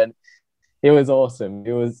table. And it was awesome.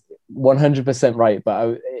 It was 100% right.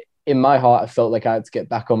 But in my heart, I felt like I had to get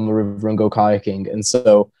back on the river and go kayaking. And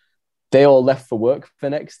so they all left for work the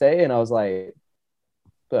next day. And I was like,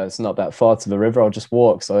 but it's not that far to the river. I'll just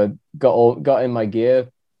walk. So I got in my gear,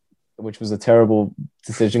 which was a terrible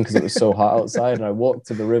decision because it was so hot outside. And I walked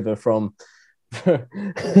to the river from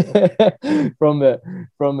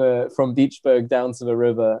Beachburg down to the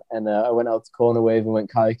river. And I went out to Corner Wave and went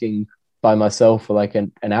kayaking by myself for like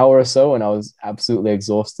an hour or so. And I was absolutely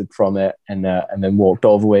exhausted from it. And then walked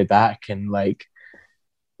all the way back and like,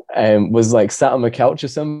 was like sat on the couch or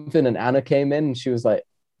something. And Anna came in and she was like,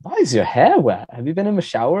 why is your hair wet? Have you been in the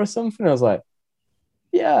shower or something? I was like,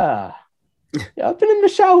 yeah, I've been in the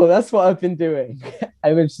shower. That's what I've been doing.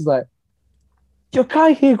 And then she's like, your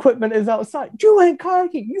kayaking equipment is outside. You ain't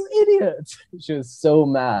kayaking, you idiot. She was so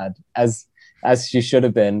mad, as she should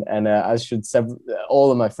have been. And as should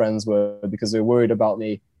all of my friends were, because they were worried about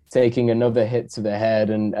me taking another hit to the head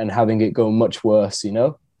and having it go much worse, you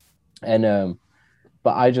know? And,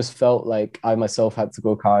 but I just felt like I myself had to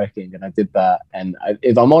go kayaking, and I did that. And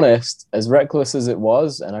if I'm honest, as reckless as it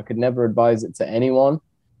was, and I could never advise it to anyone,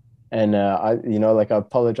 and I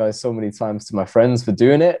apologize so many times to my friends for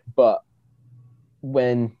doing it, but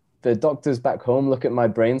when the doctors back home look at my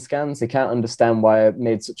brain scans, they can't understand why I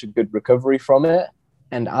made such a good recovery from it.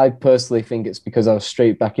 And I personally think it's because I was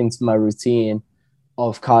straight back into my routine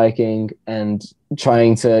of kayaking and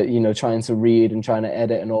trying to read and trying to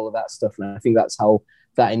edit and all of that stuff. And I think that's how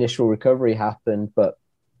that initial recovery happened. But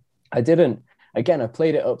I didn't, again, I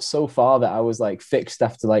played it up so far that I was like fixed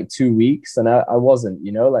after like 2 weeks, and I wasn't,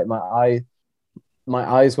 you know, like my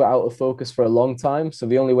eyes were out of focus for a long time. So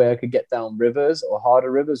the only way I could get down rivers or harder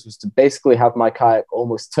rivers was to basically have my kayak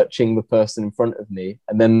almost touching the person in front of me.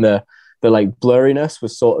 And then the like blurriness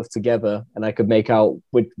was sort of together, and I could make out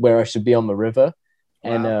where I should be on the river.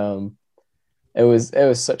 Wow. And it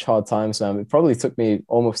was such hard times, man. It probably took me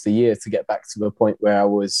almost a year to get back to the point where I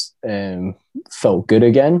was felt good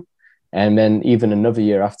again, and then even another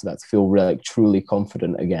year after that to feel really, like, truly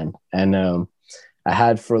confident again. And I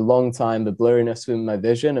had for a long time the blurriness in my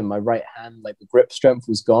vision, and my right hand, like the grip strength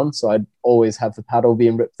was gone, so I'd always have the paddle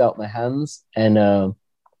being ripped out my hands. And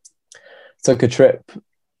took a trip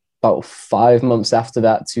about 5 months after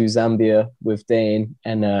that to Zambia with Dane,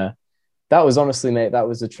 and that was honestly, mate, that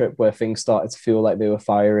was a trip where things started to feel like they were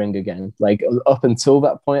firing again. Like up until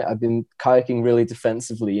that point, I've been kayaking really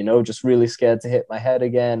defensively, you know, just really scared to hit my head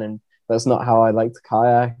again. And that's not how I like to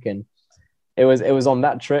kayak. And it was on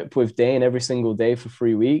that trip with Dane every single day for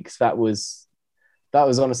 3 weeks. That was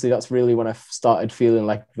honestly, that's really when I started feeling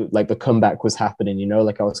like the comeback was happening, you know,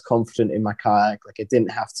 like I was confident in my kayak. Like it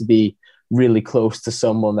didn't have to be really close to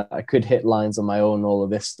someone, that I could hit lines on my own, all of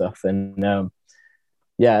this stuff. And,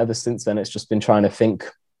 yeah, ever since then, it's just been trying to think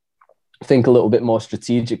a little bit more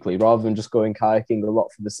strategically rather than just going kayaking a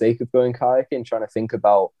lot for the sake of going kayaking, trying to think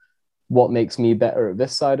about what makes me better at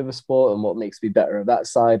this side of the sport and what makes me better at that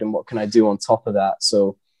side and what can I do on top of that.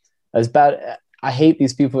 So I hate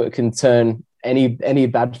these people that can turn any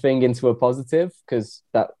bad thing into a positive, because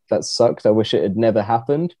that sucked. I wish it had never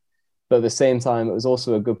happened. But at the same time, it was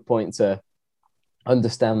also a good point to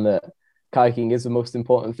understand that kayaking is the most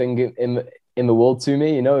important thing in the world to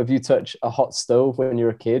me. You know, if you touch a hot stove when you're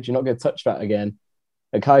a kid, you're not going to touch that again.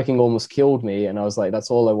 And kayaking almost killed me, and I was like,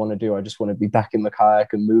 that's all I want to do. I just want to be back in the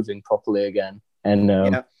kayak and moving properly again. And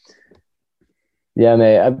yeah,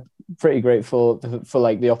 mate, I'm pretty grateful for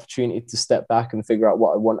like the opportunity to step back and figure out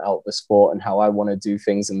what I want out of the sport and how I want to do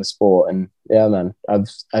things in the sport. And yeah, man,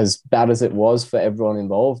 as bad as it was for everyone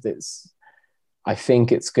involved, I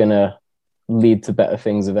think it's gonna lead to better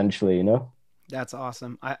things eventually, you know? That's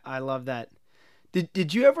awesome. I love that.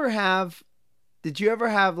 Did you ever have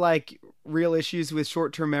like real issues with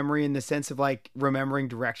short-term memory in the sense of like remembering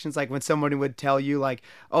directions? Like when somebody would tell you like,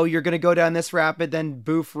 oh, you're going to go down this rapid, then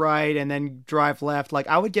boof right, and then drive left. Like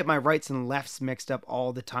I would get my rights and lefts mixed up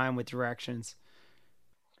all the time with directions.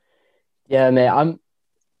 Yeah, mate. I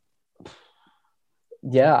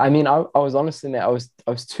mean, I was honestly, mate, I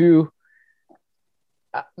was too,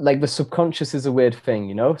 like the subconscious is a weird thing,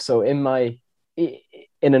 you know? So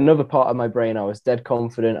in another part of my brain, I was dead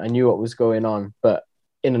confident. I knew what was going on. But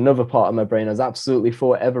in another part of my brain, I was absolutely, for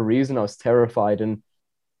whatever reason, I was terrified. And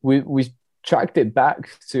we tracked it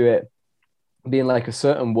back to it being like a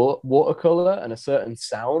certain watercolor and a certain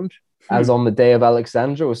sound, as on the day of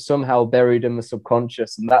Alexandra, was somehow buried in the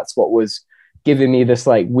subconscious. And that's what was giving me this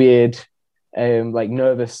like weird like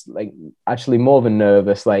nervous, like actually more than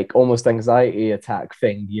nervous, like almost anxiety attack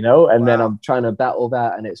thing, you know? And then Wow. I'm trying to battle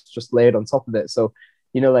that and it's just laid on top of it. So,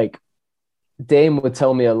 you know, like Dame would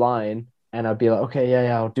tell me a line and I'd be like, okay,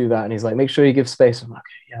 yeah, I'll do that. And he's like, make sure you give space. I'm like,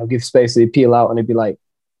 okay, yeah, I'll give space. So he'd peel out and he'd be like,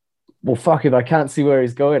 well, fuck, if I can't see where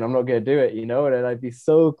he's going, I'm not going to do it, you know? And then I'd be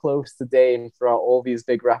so close to Dane throughout all these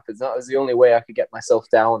big rapids. That was the only way I could get myself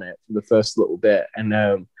down it for the first little bit. And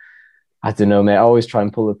I don't know, mate, I always try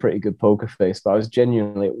and pull a pretty good poker face, but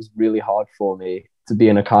it was really hard for me to be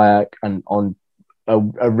in a kayak and on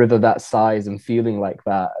a river that size and feeling like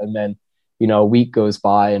that. And then, you know, a week goes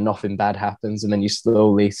by and nothing bad happens. And then you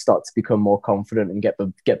slowly start to become more confident and get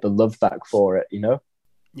the love back for it, you know?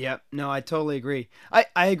 Yeah, no, I totally agree. I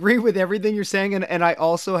agree with everything you're saying. And I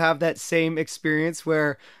also have that same experience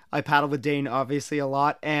where I paddle with Dane obviously a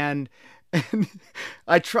lot and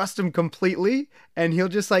I trust him completely and he'll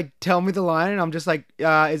just like tell me the line and I'm just like,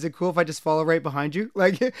 is it cool if I just follow right behind you?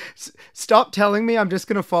 Like, stop telling me, I'm just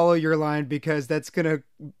going to follow your line because that's going to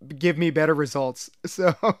give me better results.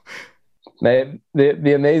 So, Mate,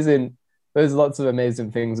 the amazing, there's lots of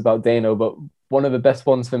amazing things about Dano, but one of the best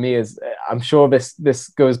ones for me is, I'm sure this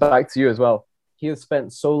goes back to you as well. He has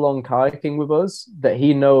spent so long kayaking with us that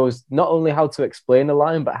he knows not only how to explain a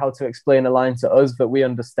line, but how to explain a line to us that we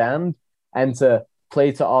understand and to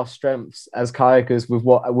play to our strengths as kayakers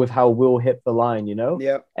with how we'll hit the line, you know?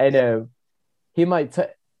 yeah. And he might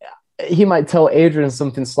tell Adrian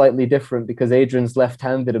something slightly different because Adrian's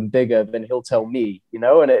left-handed and bigger than he'll tell me, you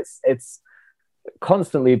know? And it's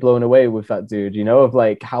constantly blown away with that dude, you know, of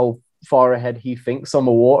like how far ahead he thinks on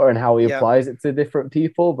the water and how he applies it to different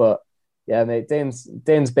people. But yeah, mate, Dane's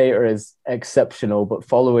beta is exceptional, but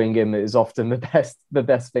following him is often the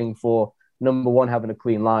best thing for number one, having a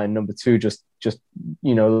clean line, number two, just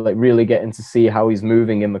you know, like really getting to see how he's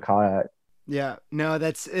moving in the kayak. Yeah, no,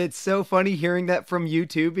 it's so funny hearing that from you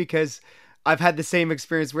too, because I've had the same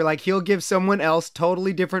experience where like he'll give someone else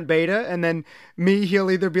totally different beta and then me, he'll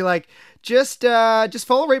either be like, just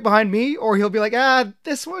follow right behind me, or he'll be like,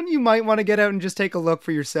 this one you might want to get out and just take a look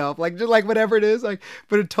for yourself. Like, just like whatever it is, like,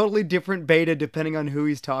 but a totally different beta depending on who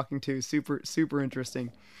he's talking to. Super, super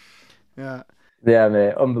interesting. Yeah. Yeah,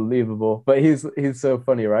 mate, unbelievable. But he's so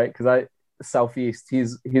funny, right? Because Southeast,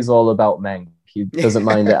 he's all about men. He doesn't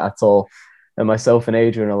mind it at all. And myself and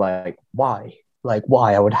Adrian are like, why? Like,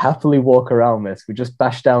 why? I would happily walk around this. We just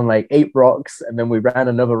bashed down like 8 rocks and then we ran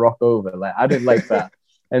another rock over. Like, I didn't like that.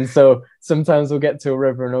 And so sometimes we'll get to a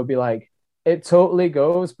river and it'll be like, it totally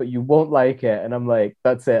goes, but you won't like it. And I'm like,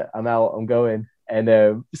 that's it. I'm out. I'm going.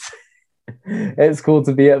 And it's cool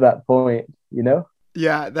to be at that point, you know?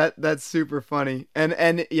 Yeah, that's super funny.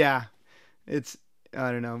 And yeah, it's,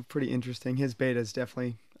 I don't know, pretty interesting. His beta is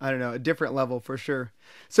definitely, I don't know, a different level for sure.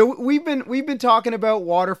 So we've been talking about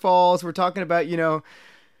waterfalls. We're talking about, you know, a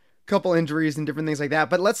couple injuries and different things like that.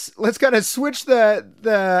 But let's kind of switch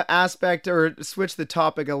the aspect or switch the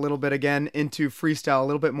topic a little bit again into freestyle, a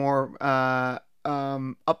little bit more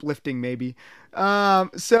uplifting maybe.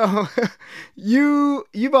 So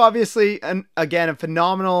you've obviously again a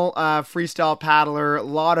phenomenal freestyle paddler, a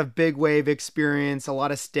lot of big wave experience, a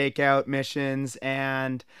lot of stakeout missions,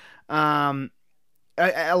 and a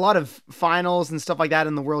lot of finals and stuff like that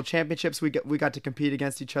in the World Championships. We got to compete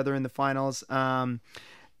against each other in the finals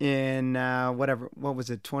in what was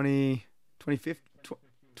it,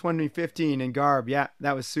 2015 in Garb. Yeah,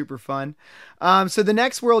 that was super fun. So the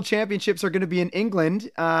next World Championships are going to be in England,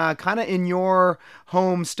 kind of in your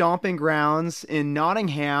home stomping grounds in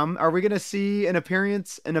Nottingham. Are we going to see an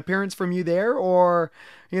appearance from you there, or are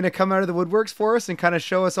you going to come out of the woodworks for us and kind of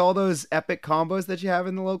show us all those epic combos that you have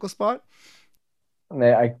in the local spot?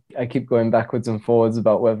 I keep going backwards and forwards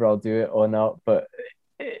about whether I'll do it or not, but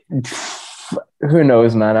who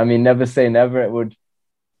knows, man? I mean, never say never. It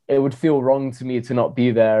would feel wrong to me to not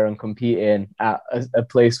be there and competing at a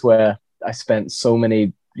place where I spent so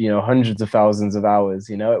many, you know, hundreds of thousands of hours,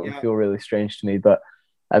 you know, it would feel really strange to me. But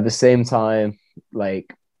at the same time,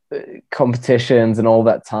 like competitions and all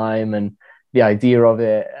that time and the idea of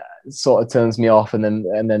it sort of turns me off. And then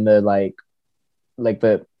the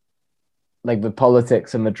the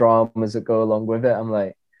politics and the dramas that go along with it. I'm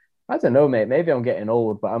like, I don't know, mate. Maybe I'm getting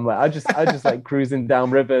old, but I'm like, I just like cruising down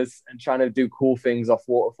rivers and trying to do cool things off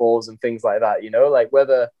waterfalls and things like that, you know, like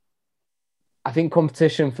I think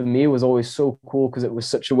competition for me was always so cool because it was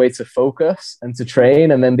such a way to focus and to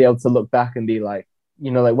train and then be able to look back and be like, you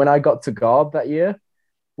know, like when I got to Garb that year,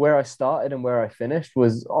 where I started and where I finished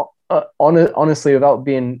was honestly, without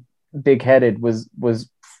being big headed, was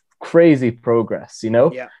crazy progress, you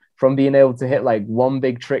know, from being able to hit like one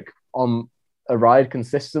big trick on a ride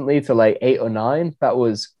consistently to like 8 or 9. That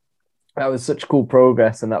was that was such cool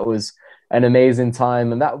progress, and that was an amazing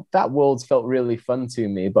time, and that world's felt really fun to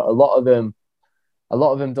me. But a lot of them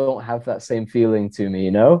don't have that same feeling to me,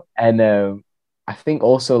 you know. And I think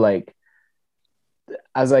also like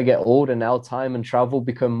as I get older now, time and travel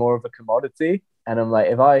become more of a commodity, and I'm like,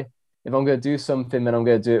 if I'm going to do something, then I'm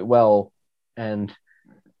going to do it well, and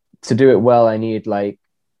to do it well, I need like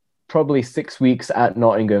probably 6 weeks at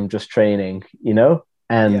Nottingham just training, you know?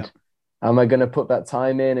 Yeah. And am I going to put that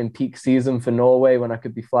time in peak season for Norway when I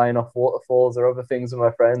could be flying off waterfalls or other things with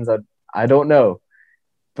my friends? I don't know,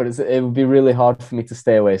 but it would be really hard for me to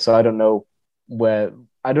stay away. So where,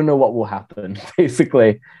 I don't know what will happen,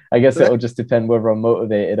 basically. I guess it'll just depend whether I'm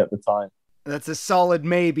motivated at the time. That's a solid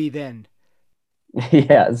maybe then.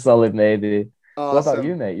 Yeah, solid maybe. What about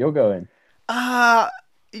you, Awesome. mate? You're going. Uh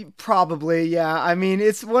Probably, yeah. I mean,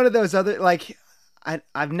 it's one of those other like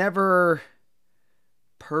I've never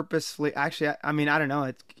purposefully actually I mean, I don't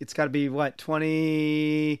know. It's got to be what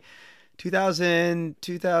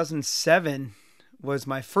 2007 was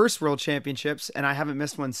my first world championships, and I haven't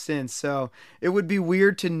missed one since. So it would be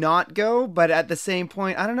weird to not go, but at the same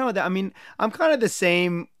point, I don't know that I mean, I'm kind of the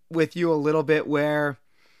same with you a little bit where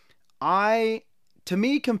I, to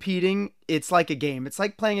me, competing, it's like a game. It's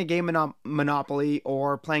like playing a game of Monopoly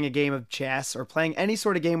or playing a game of chess or playing any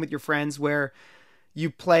sort of game with your friends where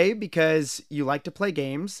you play because you like to play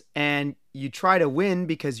games and you try to win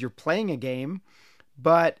because you're playing a game.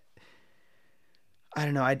 But I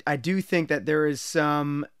don't know. I do think that there is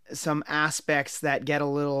some aspects that get a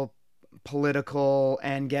little political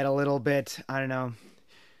and get a little bit, I don't know.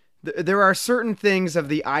 There are certain things of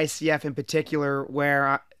the ICF in particular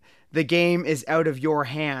where the game is out of your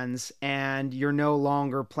hands and you're no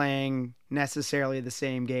longer playing necessarily the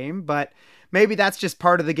same game, but maybe that's just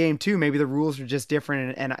part of the game too. Maybe the rules are just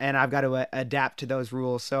different, and I've got to adapt to those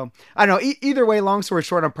rules. So I don't know. Either way, long story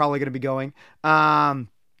short, I'm probably going to be going. And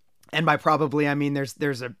by probably, I mean,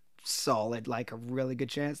 there's a solid, like a really good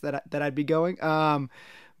chance that I'd be going.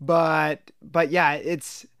 But yeah,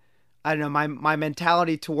 I don't know. My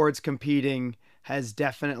mentality towards competing has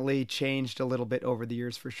definitely changed a little bit over the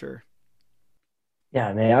years for sure.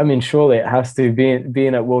 Yeah, man. I mean, surely it has to be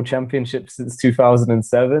being at World Championships since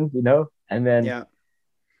 2007, you know? And then Yeah.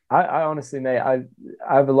 I honestly, mate, I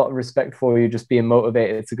have a lot of respect for you just being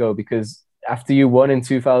motivated to go because after you won in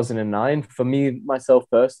 2009, for me, myself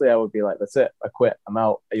personally, I would be like, that's it. I quit. I'm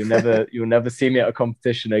out. You'll never see me at a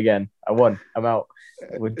competition again. I won. I'm out.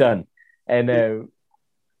 We're done. And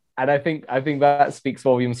I think that speaks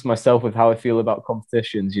volumes for myself with how I feel about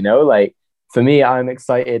competitions, you know? Like for me, I'm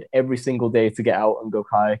excited every single day to get out and go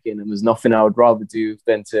kayaking. And there's nothing I would rather do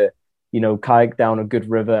than to, kayak down a good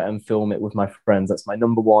river and film it with my friends. That's my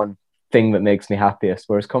number one thing that makes me happiest.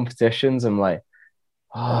 Whereas competitions, I'm like,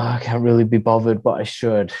 oh, I can't really be bothered, but I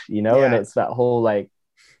should, and Yeah. it's that whole like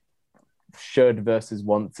should versus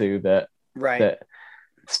want to Right. that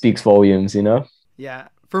speaks volumes. Yeah.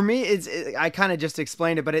 For me, I kind of just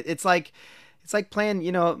explained it, but it's like playing,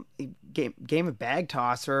 game of bag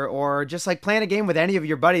toss or just like playing a game with any of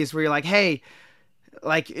your buddies where you're like, hey,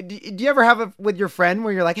 like, do you ever have it with your friend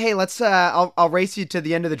where you're like, hey, let's, I'll race you to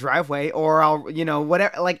the end of the driveway or I'll,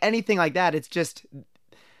 whatever, like anything like that. It's just,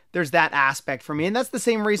 there's that aspect for me. And that's the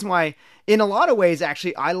same reason why in a lot of ways,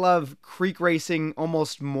 actually, I love creek racing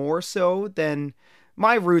almost more so than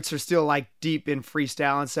my roots are still like deep in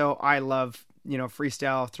freestyle. And so I love,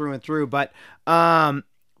 freestyle through and through. But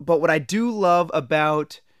what I do love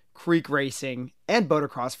about creek racing and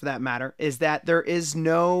motocross for that matter is that there's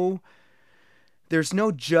no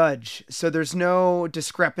judge. So there's no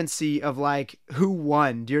discrepancy of like who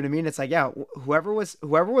won. Do you know what I mean? It's like, yeah, whoever was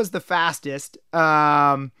the fastest,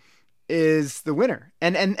 is the winner.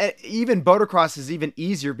 And even motocross is even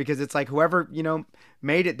easier because it's like whoever,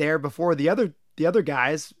 made it there before the other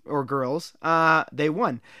guys or girls, they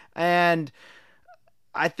won. And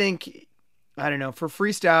I think, I don't know, for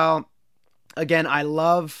freestyle, again, I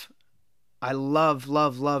love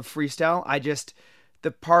freestyle. I just,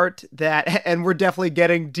 the part that, and we're definitely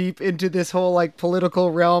getting deep into this whole like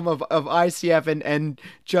political realm of ICF and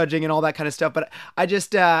judging and all that kind of stuff. But I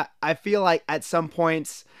just, I feel like at some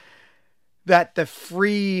points that the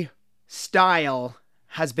free style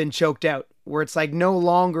has been choked out, where it's like no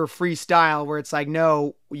longer freestyle, where it's like,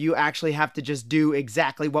 no, you actually have to just do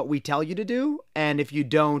exactly what we tell you to do. And if you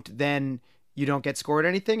don't, then you don't get scored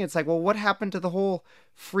anything. It's like, well, what happened to the whole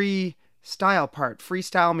free style part?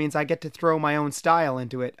 Freestyle means I get to throw my own style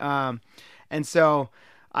into it. And so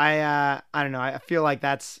I don't know. I feel like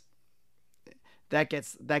that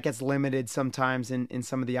gets limited sometimes in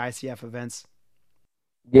some of the ICF events.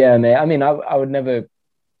 Yeah, mate. I mean, I would never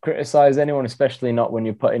criticize anyone, especially not when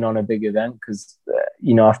you're putting on a big event, because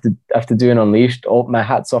you know, after doing Unleashed, my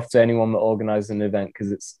hat's off to anyone that organizes an event,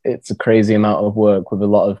 because it's a crazy amount of work with a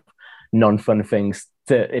lot of non-fun things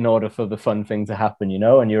in order for the fun thing to happen, you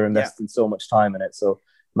know, and you're investing so much time in it. So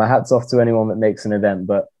my hat's off to anyone that makes an event.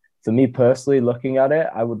 But for me personally, looking at it,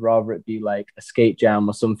 I would rather it be like a skate jam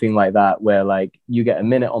or something like that, where like you get a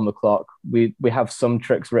minute on the clock. We have some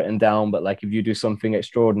tricks written down, but like if you do something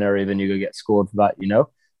extraordinary, then you're gonna get scored for that, you know.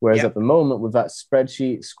 Whereas at the moment with that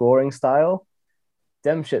spreadsheet scoring style,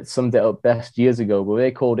 them shit summed it up best years ago, but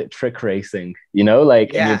they called it trick racing, you know,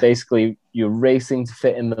 like, and you're racing to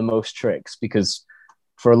fit in the most tricks, because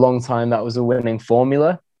for a long time that was a winning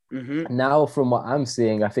formula. Now, from what I'm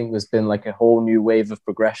seeing, I think there's been like a whole new wave of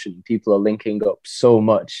progression. People are linking up so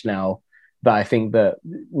much now that I think that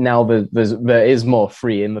now there is more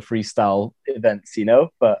free in the freestyle events, you know,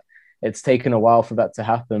 but it's taken a while for that to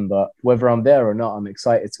happen. But whether I'm there or not, I'm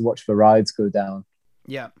excited to watch the rides go down.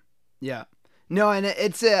 Yeah. No, and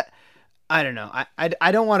it's I don't know.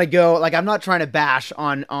 I don't want to go, like, I'm not trying to bash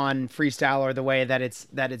on freestyle or the way that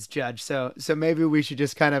it's judged. So maybe we should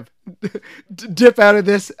just kind of dip out of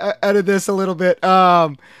this a little bit.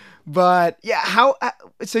 But yeah,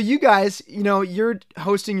 so you guys, you know, you're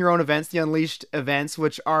hosting your own events, the Unleashed events,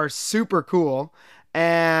 which are super cool.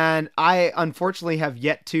 And I unfortunately have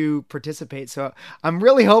yet to participate. So I'm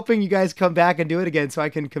really hoping you guys come back and do it again so I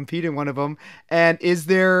can compete in one of them. And is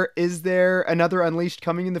there another Unleashed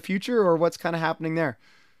coming in the future, or what's kind of happening there?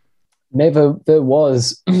 Never, there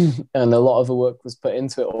was, and a lot of the work was put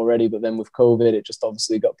into it already. But then with COVID, it just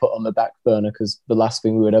obviously got put on the back burner, because the last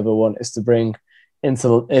thing we would ever want is to bring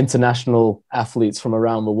international athletes from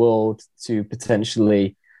around the world to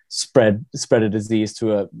potentially spread a disease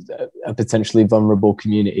to a potentially vulnerable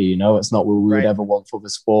community. You know, it's not what we would ever want for the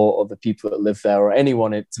sport or the people that live there or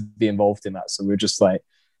anyone to be involved in that. So we're just like,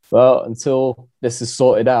 well, until this is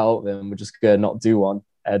sorted out, then we're just gonna not do one.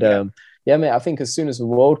 And mate, I think as soon as the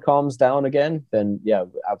world calms down again, then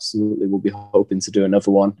absolutely we'll be hoping to do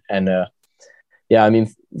another one. And I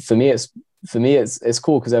mean, for me it's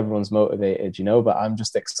cool because everyone's motivated, you know, but I'm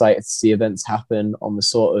just excited to see events happen on the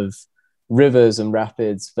sort of rivers and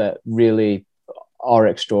rapids that really are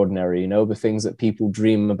extraordinary, you know, the things that people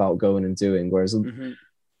dream about going and doing. Whereas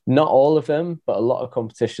not all of them, but a lot of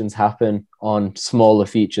competitions happen on smaller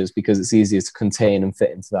features because it's easier to contain and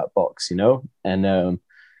fit into that box, you know. And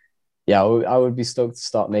I would be stoked to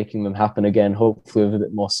start making them happen again, hopefully with a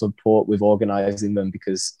bit more support with organizing them,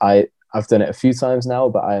 because I've done it a few times now,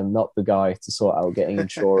 but I am not the guy to sort out getting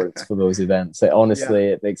insurance for those events. Honestly,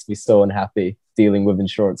 it makes me so unhappy dealing with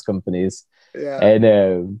insurance companies.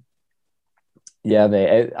 And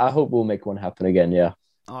mate, I hope we'll make one happen again. Yeah.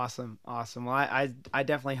 Awesome. Well, I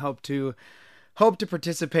definitely hope to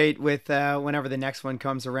participate with whenever the next one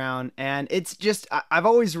comes around. And it's just, I've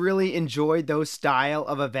always really enjoyed those style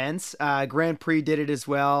of events. Grand Prix did it as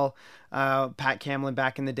well. Pat Camlin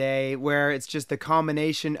back in the day, where it's just the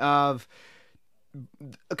combination of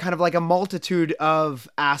kind of like a multitude of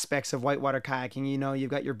aspects of whitewater kayaking. You know,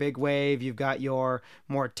 you've got your big wave, you've got your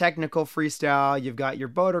more technical freestyle, you've got your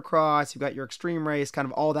boatocross, you've got your extreme race, kind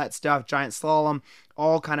of all that stuff, giant slalom,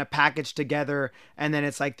 all kind of packaged together. And then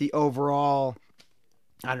it's like the overall,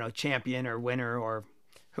 I don't know, champion or winner or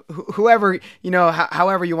whoever, you know,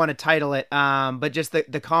 however you want to title it. But just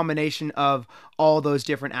the combination of all those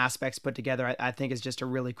different aspects put together, I think is just a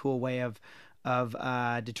really cool way of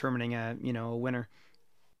determining a winner.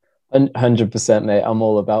 100%, mate. I'm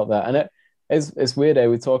all about that. And it's weird.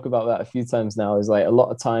 We talk about that a few times now. Is like a lot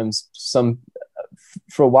of times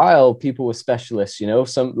for a while people were specialists, you know,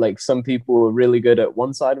 some people were really good at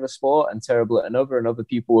one side of a sport and terrible at another, and other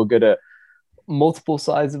people were good at multiple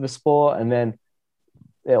sides of a sport. And then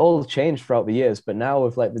it all changed throughout the years. But now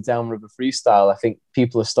with like the downriver freestyle, I think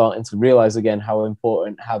people are starting to realize again how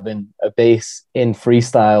important having a base in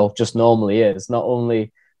freestyle just normally is, not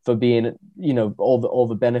only for being, you know, all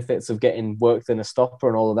the benefits of getting worked in a stopper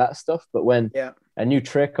and all of that stuff, but when a new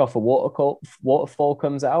trick off a waterfall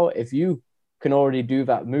comes out, if you can already do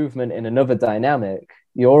that movement in another dynamic,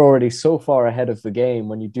 you're already so far ahead of the game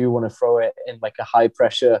when you do want to throw it in like a high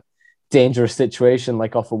pressure dangerous situation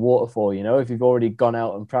like off a waterfall, you know, if you've already gone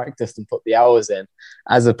out and practiced and put the hours in,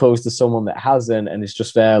 as opposed to someone that hasn't and it's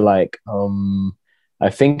just there like, I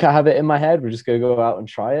think I have it in my head, we're just gonna go out and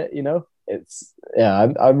try it, you know. It's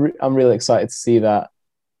I'm really excited to see that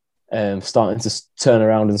starting to turn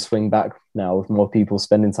around and swing back now, with more people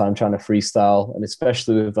spending time trying to freestyle, and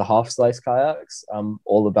especially with the half slice kayaks. I'm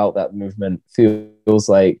all about that movement. Feels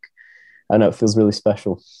like, I know, it feels really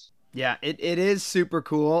special. Yeah, it is super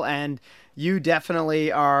cool, and you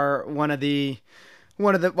definitely are one of the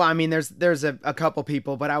one of the, well, I mean, there's a couple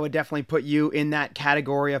people, but I would definitely put you in that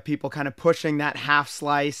category of people kind of pushing that half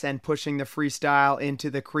slice and pushing the freestyle into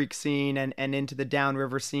the creek scene and into the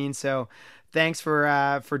downriver scene. So thanks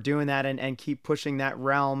for doing that and keep pushing that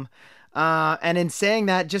realm. And in saying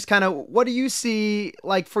that, just kind of, what do you see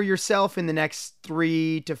like for yourself in the next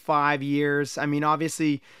 3 to 5 years? I mean,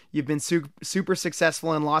 obviously you've been super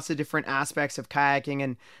successful in lots of different aspects of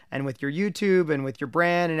kayaking and with your YouTube and with your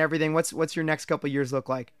brand and everything. What's your next couple of years look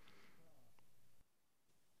like?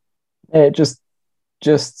 It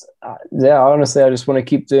yeah, honestly, I just want to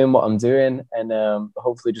keep doing what I'm doing and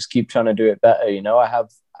hopefully just keep trying to do it better. I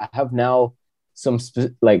have now some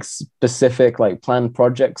specific like planned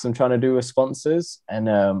projects I'm trying to do with sponsors, and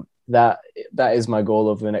that is my goal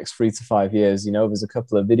over the next 3 to 5 years. There's a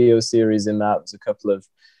couple of video series in that. There's a couple of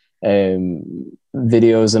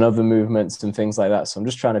videos and other movements and things like that. So I'm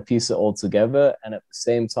just trying to piece it all together, and at the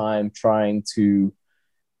same time trying to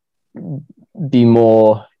be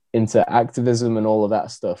more into activism and all of that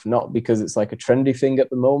stuff. Not because it's like a trendy thing at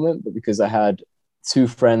the moment, but because I had 2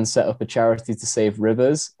 friends set up a charity to save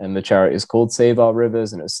rivers, and the charity is called Save Our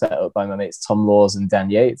Rivers, and it was set up by my mates Tom Laws and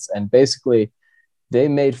Dan Yates. And basically they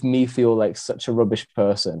made me feel like such a rubbish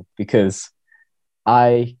person, because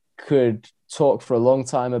I could talk for a long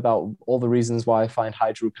time about all the reasons why I find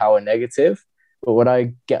hydropower negative, but would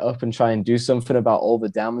I get up and try and do something about all the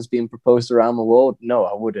dams being proposed around the world? No,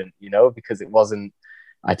 I wouldn't, because it wasn't,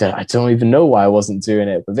 I don't even know why I wasn't doing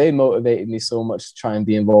it, but they motivated me so much to try and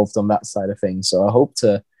be involved on that side of things. So I hope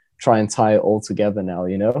to try and tie it all together now,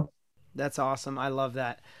 That's awesome. I love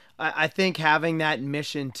that. I think having that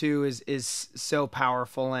mission too is so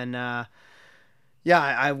powerful. And yeah,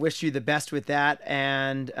 I wish you the best with that.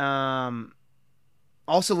 And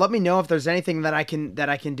also let me know if there's anything that I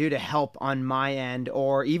can do to help on my end,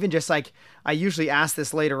 or even just like, I usually ask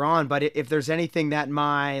this later on, but if there's anything that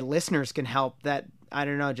my listeners can help, that, I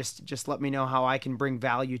don't know, just let me know how I can bring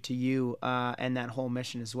value to you and that whole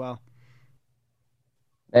mission as well.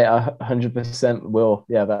 Yeah, 100% will.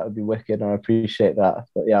 Yeah, that would be wicked, and I appreciate that.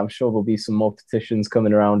 But yeah, I'm sure there'll be some more petitions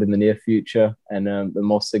coming around in the near future, and the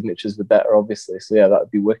more signatures, the better, obviously. So yeah, that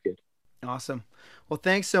would be wicked. Awesome. Well,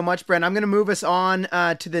 thanks so much, Bren. I'm going to move us on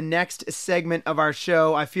to the next segment of our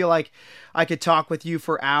show. I feel like I could talk with you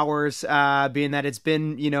for hours, being that it's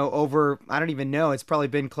been, over, I don't even know, it's probably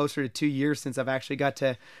been closer to 2 years since I've actually got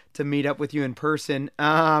to meet up with you in person.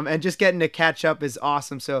 And just getting to catch up is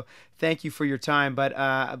awesome. So thank you for your time, but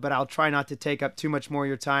I'll try not to take up too much more of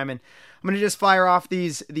your time. And I'm going to just fire off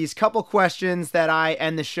these couple questions that I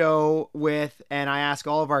end the show with, and I ask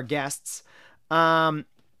all of our guests.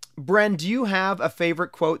 Bren, do you have a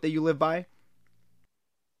favorite quote that you live by?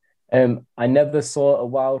 I never saw a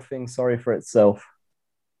wild thing sorry for itself.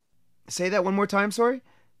 Say that one more time, sorry?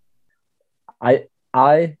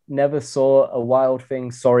 I never saw a wild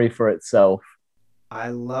thing sorry for itself. I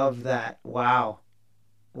love that. Wow.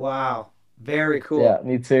 Very cool. Yeah,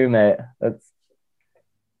 me too, mate.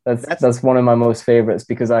 That's one of my most favorites,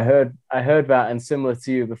 because I heard that, and similar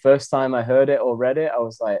to you, the first time I heard it or read it, I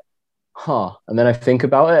was like, and then I think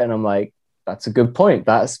about it and I'm like, that's a good point.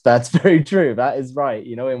 That's very true. That is right,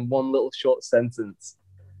 in one little short sentence.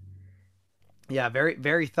 Yeah, very,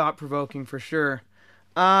 very thought-provoking for sure.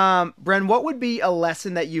 Bren, what would be a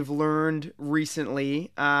lesson that you've learned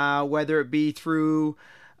recently, whether it be through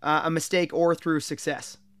a mistake or through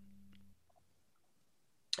success?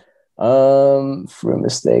 Through a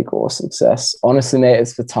mistake or success, honestly, mate,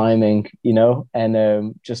 it's the timing,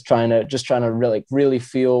 and just trying to really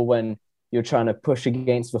feel when you're trying to push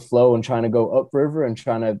against the flow and trying to go upriver, and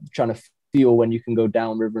trying to feel when you can go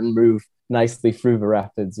downriver and move nicely through the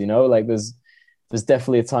rapids. Like there's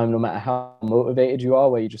definitely a time, no matter how motivated you are,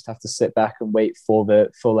 where you just have to sit back and wait for the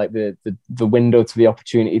window to the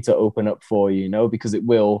opportunity to open up for you, because it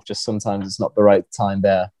will. Just sometimes it's not the right time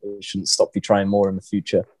there. It shouldn't stop you trying more in the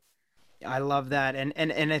future. I love that.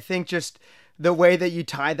 And I think just the way that you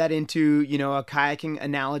tie that into, a kayaking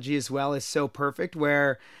analogy as well is so perfect,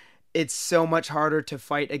 where it's so much harder to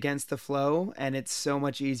fight against the flow and it's so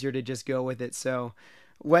much easier to just go with it. So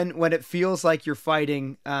when it feels like you're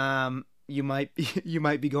fighting, you might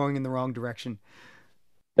be going in the wrong direction.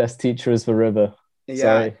 Best teacher is the river. Yeah.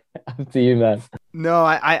 Sorry, up to you, man. No,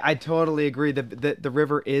 I totally agree. The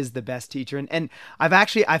river is the best teacher. And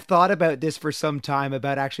I've thought about this for some time,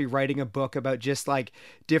 about actually writing a book about just like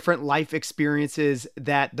different life experiences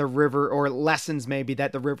that the river, or lessons maybe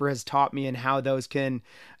that the river has taught me, and how those can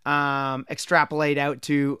extrapolate out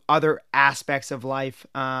to other aspects of life.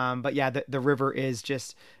 But yeah, the river is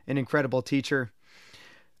just an incredible teacher.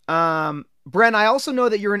 Bren, I also know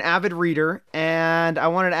that you're an avid reader, and I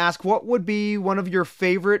wanted to ask, what would be one of your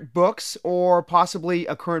favorite books or possibly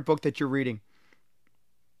a current book that you're reading?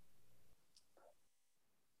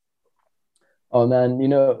 Oh man,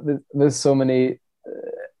 there's so many.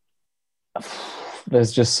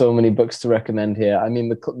 There's just so many books to recommend here. I mean,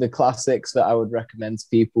 the classics that I would recommend to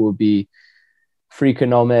people would be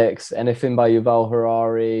Freakonomics, anything by Yuval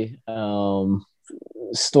Harari.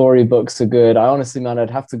 Storybooks are good. I honestly, man, I'd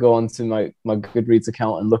have to go onto my Goodreads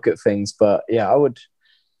account and look at things. But yeah, I would.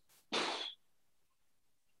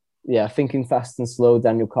 Yeah, Thinking Fast and Slow,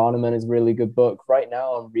 Daniel Kahneman is a really good book. Right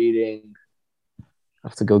now, I'm reading. I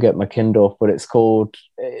have to go get my Kindle, but it's called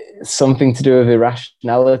something to do with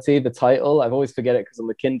irrationality. The title, I always forget it because on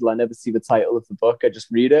the Kindle, I never see the title of the book. I just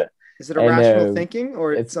read it. Is it Irrational Thinking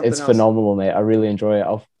or it's something it's else? phenomenal, mate. I really enjoy it.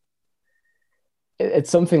 It's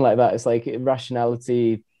something like that. It's like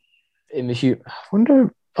irrationality in the I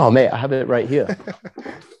wonder. Oh, mate, I have it right here.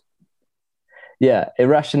 Yeah,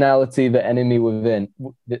 irrationality, the enemy within.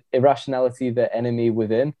 Irrationality, the enemy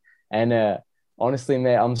within, and honestly,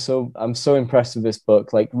 mate, I'm so impressed with this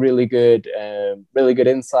book. Like really good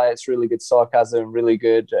insights, really good sarcasm, really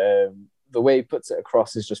good. The way he puts it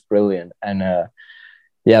across is just brilliant. And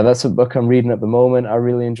yeah, that's a book I'm reading at the moment. I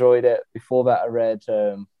really enjoyed it. Before that, I read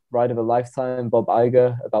Ride of a Lifetime, Bob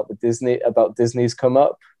Iger, about Disney's come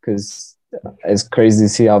up, because it's crazy to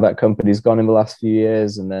see how that company's gone in the last few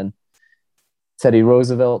years. And then Teddy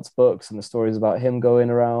Roosevelt's books and the stories about him going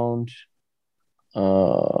around. I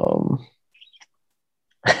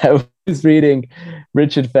was reading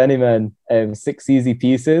Richard Feynman, 6 Easy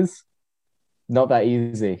Pieces. Not that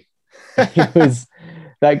easy. He was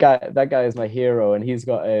that guy is my hero, and he's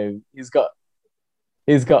got an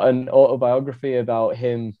autobiography about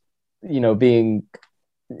him, being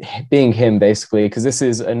him basically, because this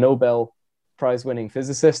is a Nobel Prize winning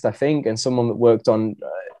physicist, I think, and someone that worked on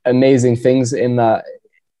amazing things in that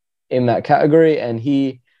category, and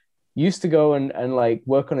he used to go and like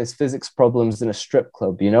work on his physics problems in a strip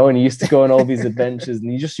club, and he used to go on all these adventures,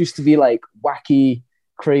 and he just used to be like wacky,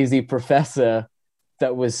 crazy professor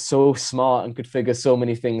that was so smart and could figure so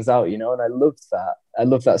many things out, and I loved that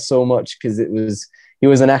so much, because he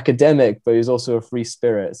was an academic, but he was also a free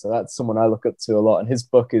spirit. So that's someone I look up to a lot, and his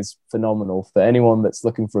book is phenomenal for anyone that's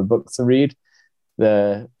looking for a book to read.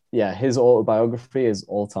 His autobiography is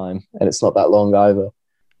all time, and it's not that long either.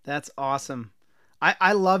 That's awesome.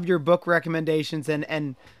 I love your book recommendations,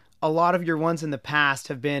 and a lot of your ones in the past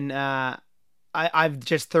have been, I've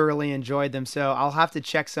just thoroughly enjoyed them. So I'll have to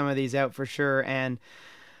check some of these out for sure. And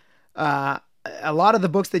a lot of the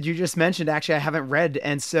books that you just mentioned, actually, I haven't read,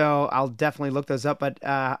 and so I'll definitely look those up. But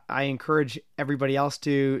I encourage everybody else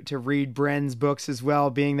to read Bren's books as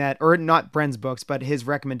well, being that, or not Bren's books, but his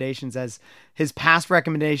recommendations, as his past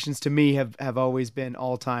recommendations to me have always been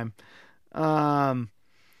all time.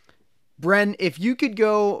 Bren, if you could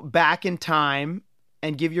go back in time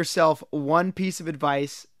and give yourself one piece of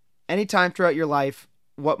advice anytime throughout your life,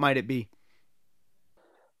 what might it be?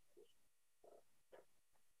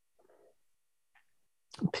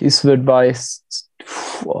 Piece of advice.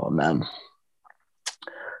 Oh man.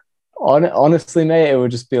 Honestly, mate, it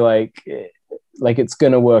would just be like it's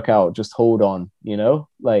gonna work out. Just hold on,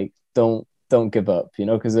 like don't give up,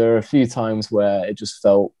 because there are a few times where it just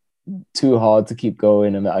felt too hard to keep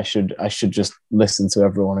going, and that I should just listen to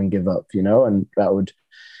everyone and give up, and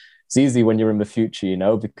it's easy when you're in the future,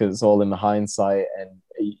 because it's all in the hindsight, and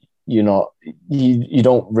you don't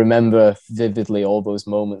remember vividly all those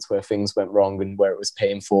moments where things went wrong and where it was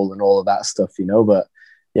painful and all of that stuff, but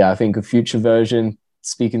yeah, I think a future version,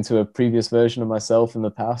 speaking to a previous version of myself in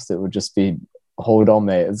the past, it would just be, hold on,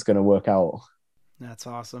 mate, it's going to work out. That's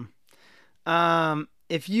awesome.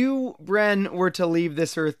 If you, Bren, were to leave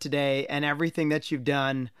this earth today, and everything that you've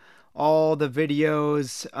done, all the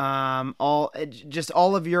videos,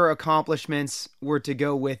 all of your accomplishments were to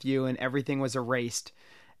go with you, and everything was erased,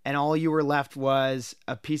 and all you were left was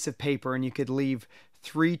a piece of paper, and you could leave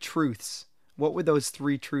 3 truths, what would those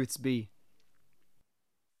 3 truths be?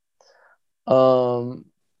 3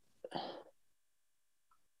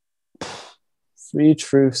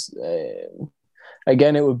 truths.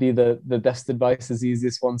 Again, it would be the best advice is the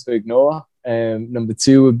easiest one to ignore. Number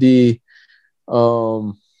 2 would be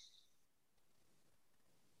the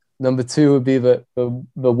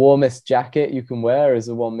warmest jacket you can wear is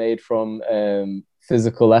the one made from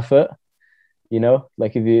physical effort.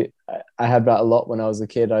 Like I had that a lot when I was a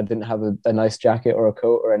kid. I didn't have a nice jacket or a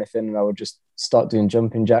coat or anything, and I would just start doing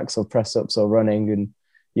jumping jacks or press ups or running, and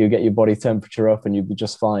you get your body temperature up and you'd be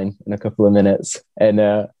just fine in a couple of minutes. And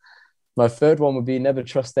My third one would be never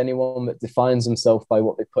trust anyone that defines themselves by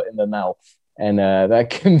what they put in their mouth. And that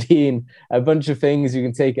can mean a bunch of things. You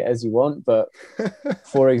can take it as you want. But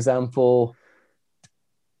for example,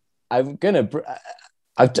 I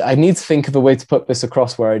need to think of a way to put this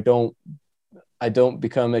across where I don't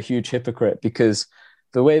become a huge hypocrite, because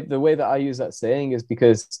the way that I use that saying is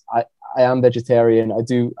because I am vegetarian.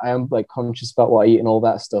 I am like conscious about what I eat and all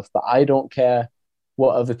that stuff, but I don't care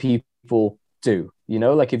what other people do. You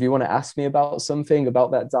know, like if you want to ask me about something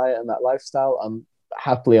about that diet and that lifestyle,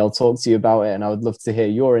 I'll talk to you about it, and I would love to hear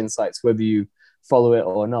your insights, whether you follow it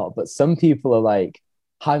or not. But some people are like,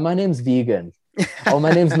 "Hi, my name's vegan." "Oh,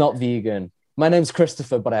 my name's not vegan. My name's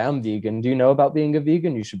Christopher, but I am vegan. Do you know about being a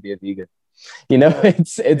vegan? You should be a vegan." You know,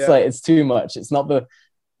 it's like, it's too much. It's not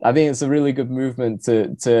I think it's a really good movement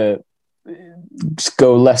to just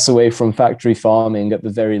go less away from factory farming at the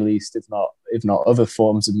very least, if not other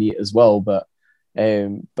forms of meat as well. But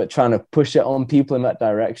trying to push it on people in that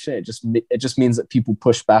direction, it just means that people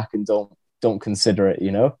push back and don't consider it,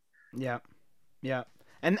 you know? Yeah.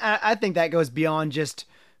 And I think that goes beyond just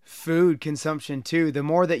food consumption too. The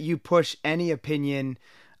more that you push any opinion,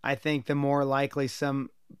 I think the more likely some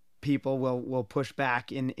people will push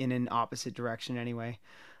back in an opposite direction anyway.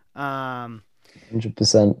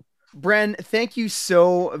 100%. Bren, thank you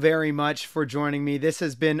so very much for joining me. This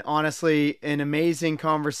has been honestly an amazing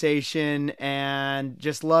conversation, and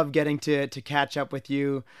just love getting to catch up with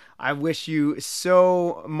you. I wish you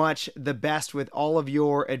so much the best with all of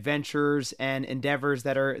your adventures and endeavors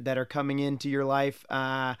that are coming into your life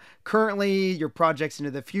currently, your projects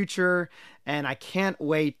into the future, and I can't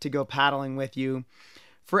wait to go paddling with you.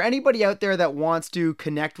 For anybody out there that wants to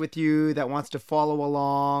connect with you, that wants to follow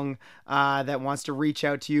along, that wants to reach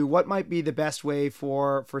out to you, what might be the best way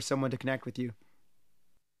for someone to connect with you?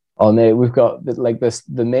 Oh, mate, we've got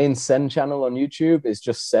the main Send channel on YouTube is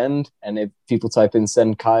just Send. And if people type in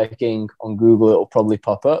Send Kayaking on Google, it'll probably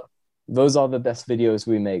pop up. Those are the best videos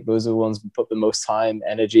we make. Those are the ones we put the most time,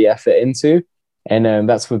 energy, effort into. And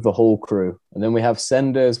that's with the whole crew. And then we have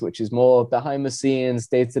Senders, which is more behind the scenes,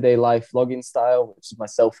 day-to-day life vlogging style, which is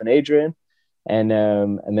myself and Adrian. And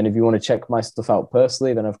then if you want to check my stuff out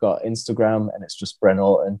personally, then I've got Instagram, and it's just Bren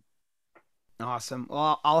Orton. Awesome.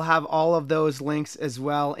 Well, I'll have all of those links as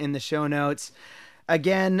well in the show notes.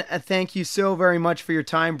 Again, thank you so very much for your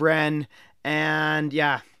time, Bren. And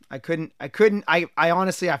yeah, I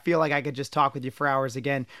honestly, I feel like I could just talk with you for hours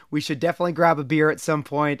again. We should definitely grab a beer at some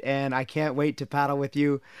point, and I can't wait to paddle with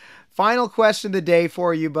you. Final question of the day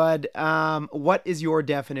for you, bud. What is your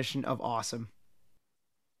definition of awesome?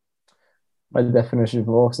 My definition of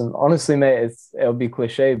awesome, honestly, mate, it'll be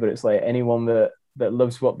cliche, but it's like anyone that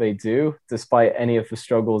loves what they do, despite any of the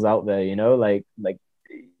struggles out there, you know, like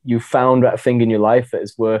you found that thing in your life that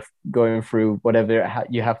is worth going through whatever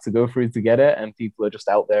you have to go through to get it, and people are just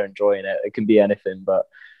out there enjoying it. It can be anything, but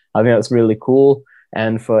I think that's really cool.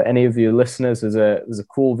 And for any of you listeners, there's a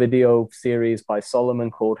cool video series by Solomon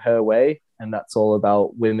called Her Way, and that's all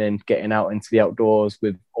about women getting out into the outdoors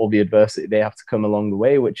with all the adversity they have to come along the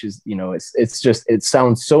way, which is, you know, it's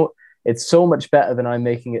so much better than I'm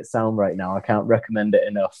making it sound right now. I can't recommend it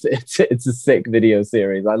enough. It's a sick video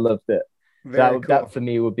series. I loved it. That for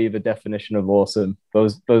me would be the definition of awesome.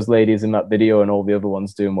 Those ladies in that video and all the other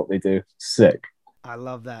ones doing what they do. Sick. I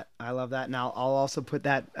love that. And I'll also put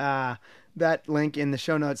that link in the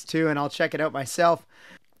show notes too, and I'll check it out myself.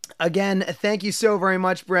 Again, thank you so very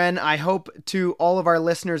much, Bren. I hope to all of our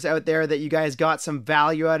listeners out there that you guys got some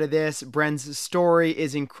value out of this. Bren's story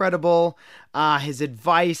is incredible. His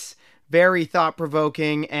advice, very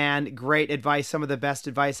thought-provoking and great advice. Some of the best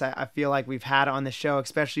advice I feel like we've had on the show,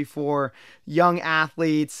 especially for young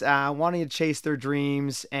athletes wanting to chase their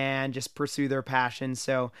dreams and just pursue their passions.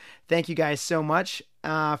 So thank you guys so much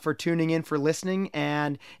for tuning in, for listening.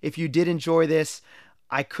 And if you did enjoy this,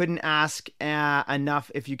 I couldn't ask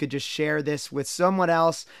enough if you could just share this with someone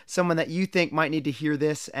else, someone that you think might need to hear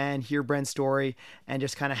this and hear Bren's story, and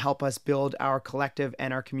just kind of help us build our collective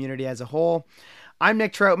and our community as a whole. I'm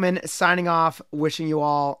Nick Troutman, signing off, wishing you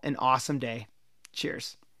all an awesome day.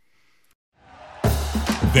 Cheers.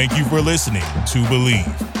 Thank you for listening to Believe.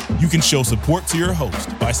 You can show support to your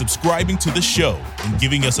host by subscribing to the show and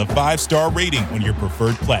giving us a 5-star rating on your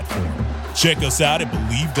preferred platform. Check us out at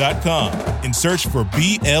Believe.com and search for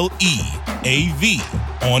BLEAV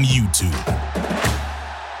on YouTube.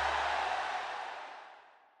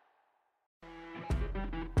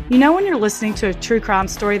 You know when you're listening to a true crime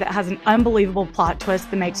story that has an unbelievable plot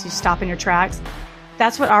twist that makes you stop in your tracks?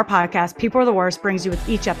 That's what our podcast, People Are the Worst, brings you with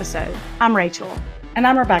each episode. I'm Rachel. And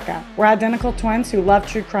I'm Rebecca. We're identical twins who love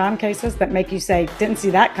true crime cases that make you say, didn't see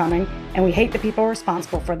that coming, and we hate the people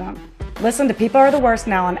responsible for them. Listen to People Are the Worst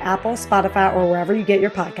now on Apple, Spotify, or wherever you get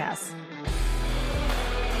your podcasts.